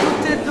figlia,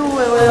 tutte e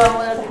due.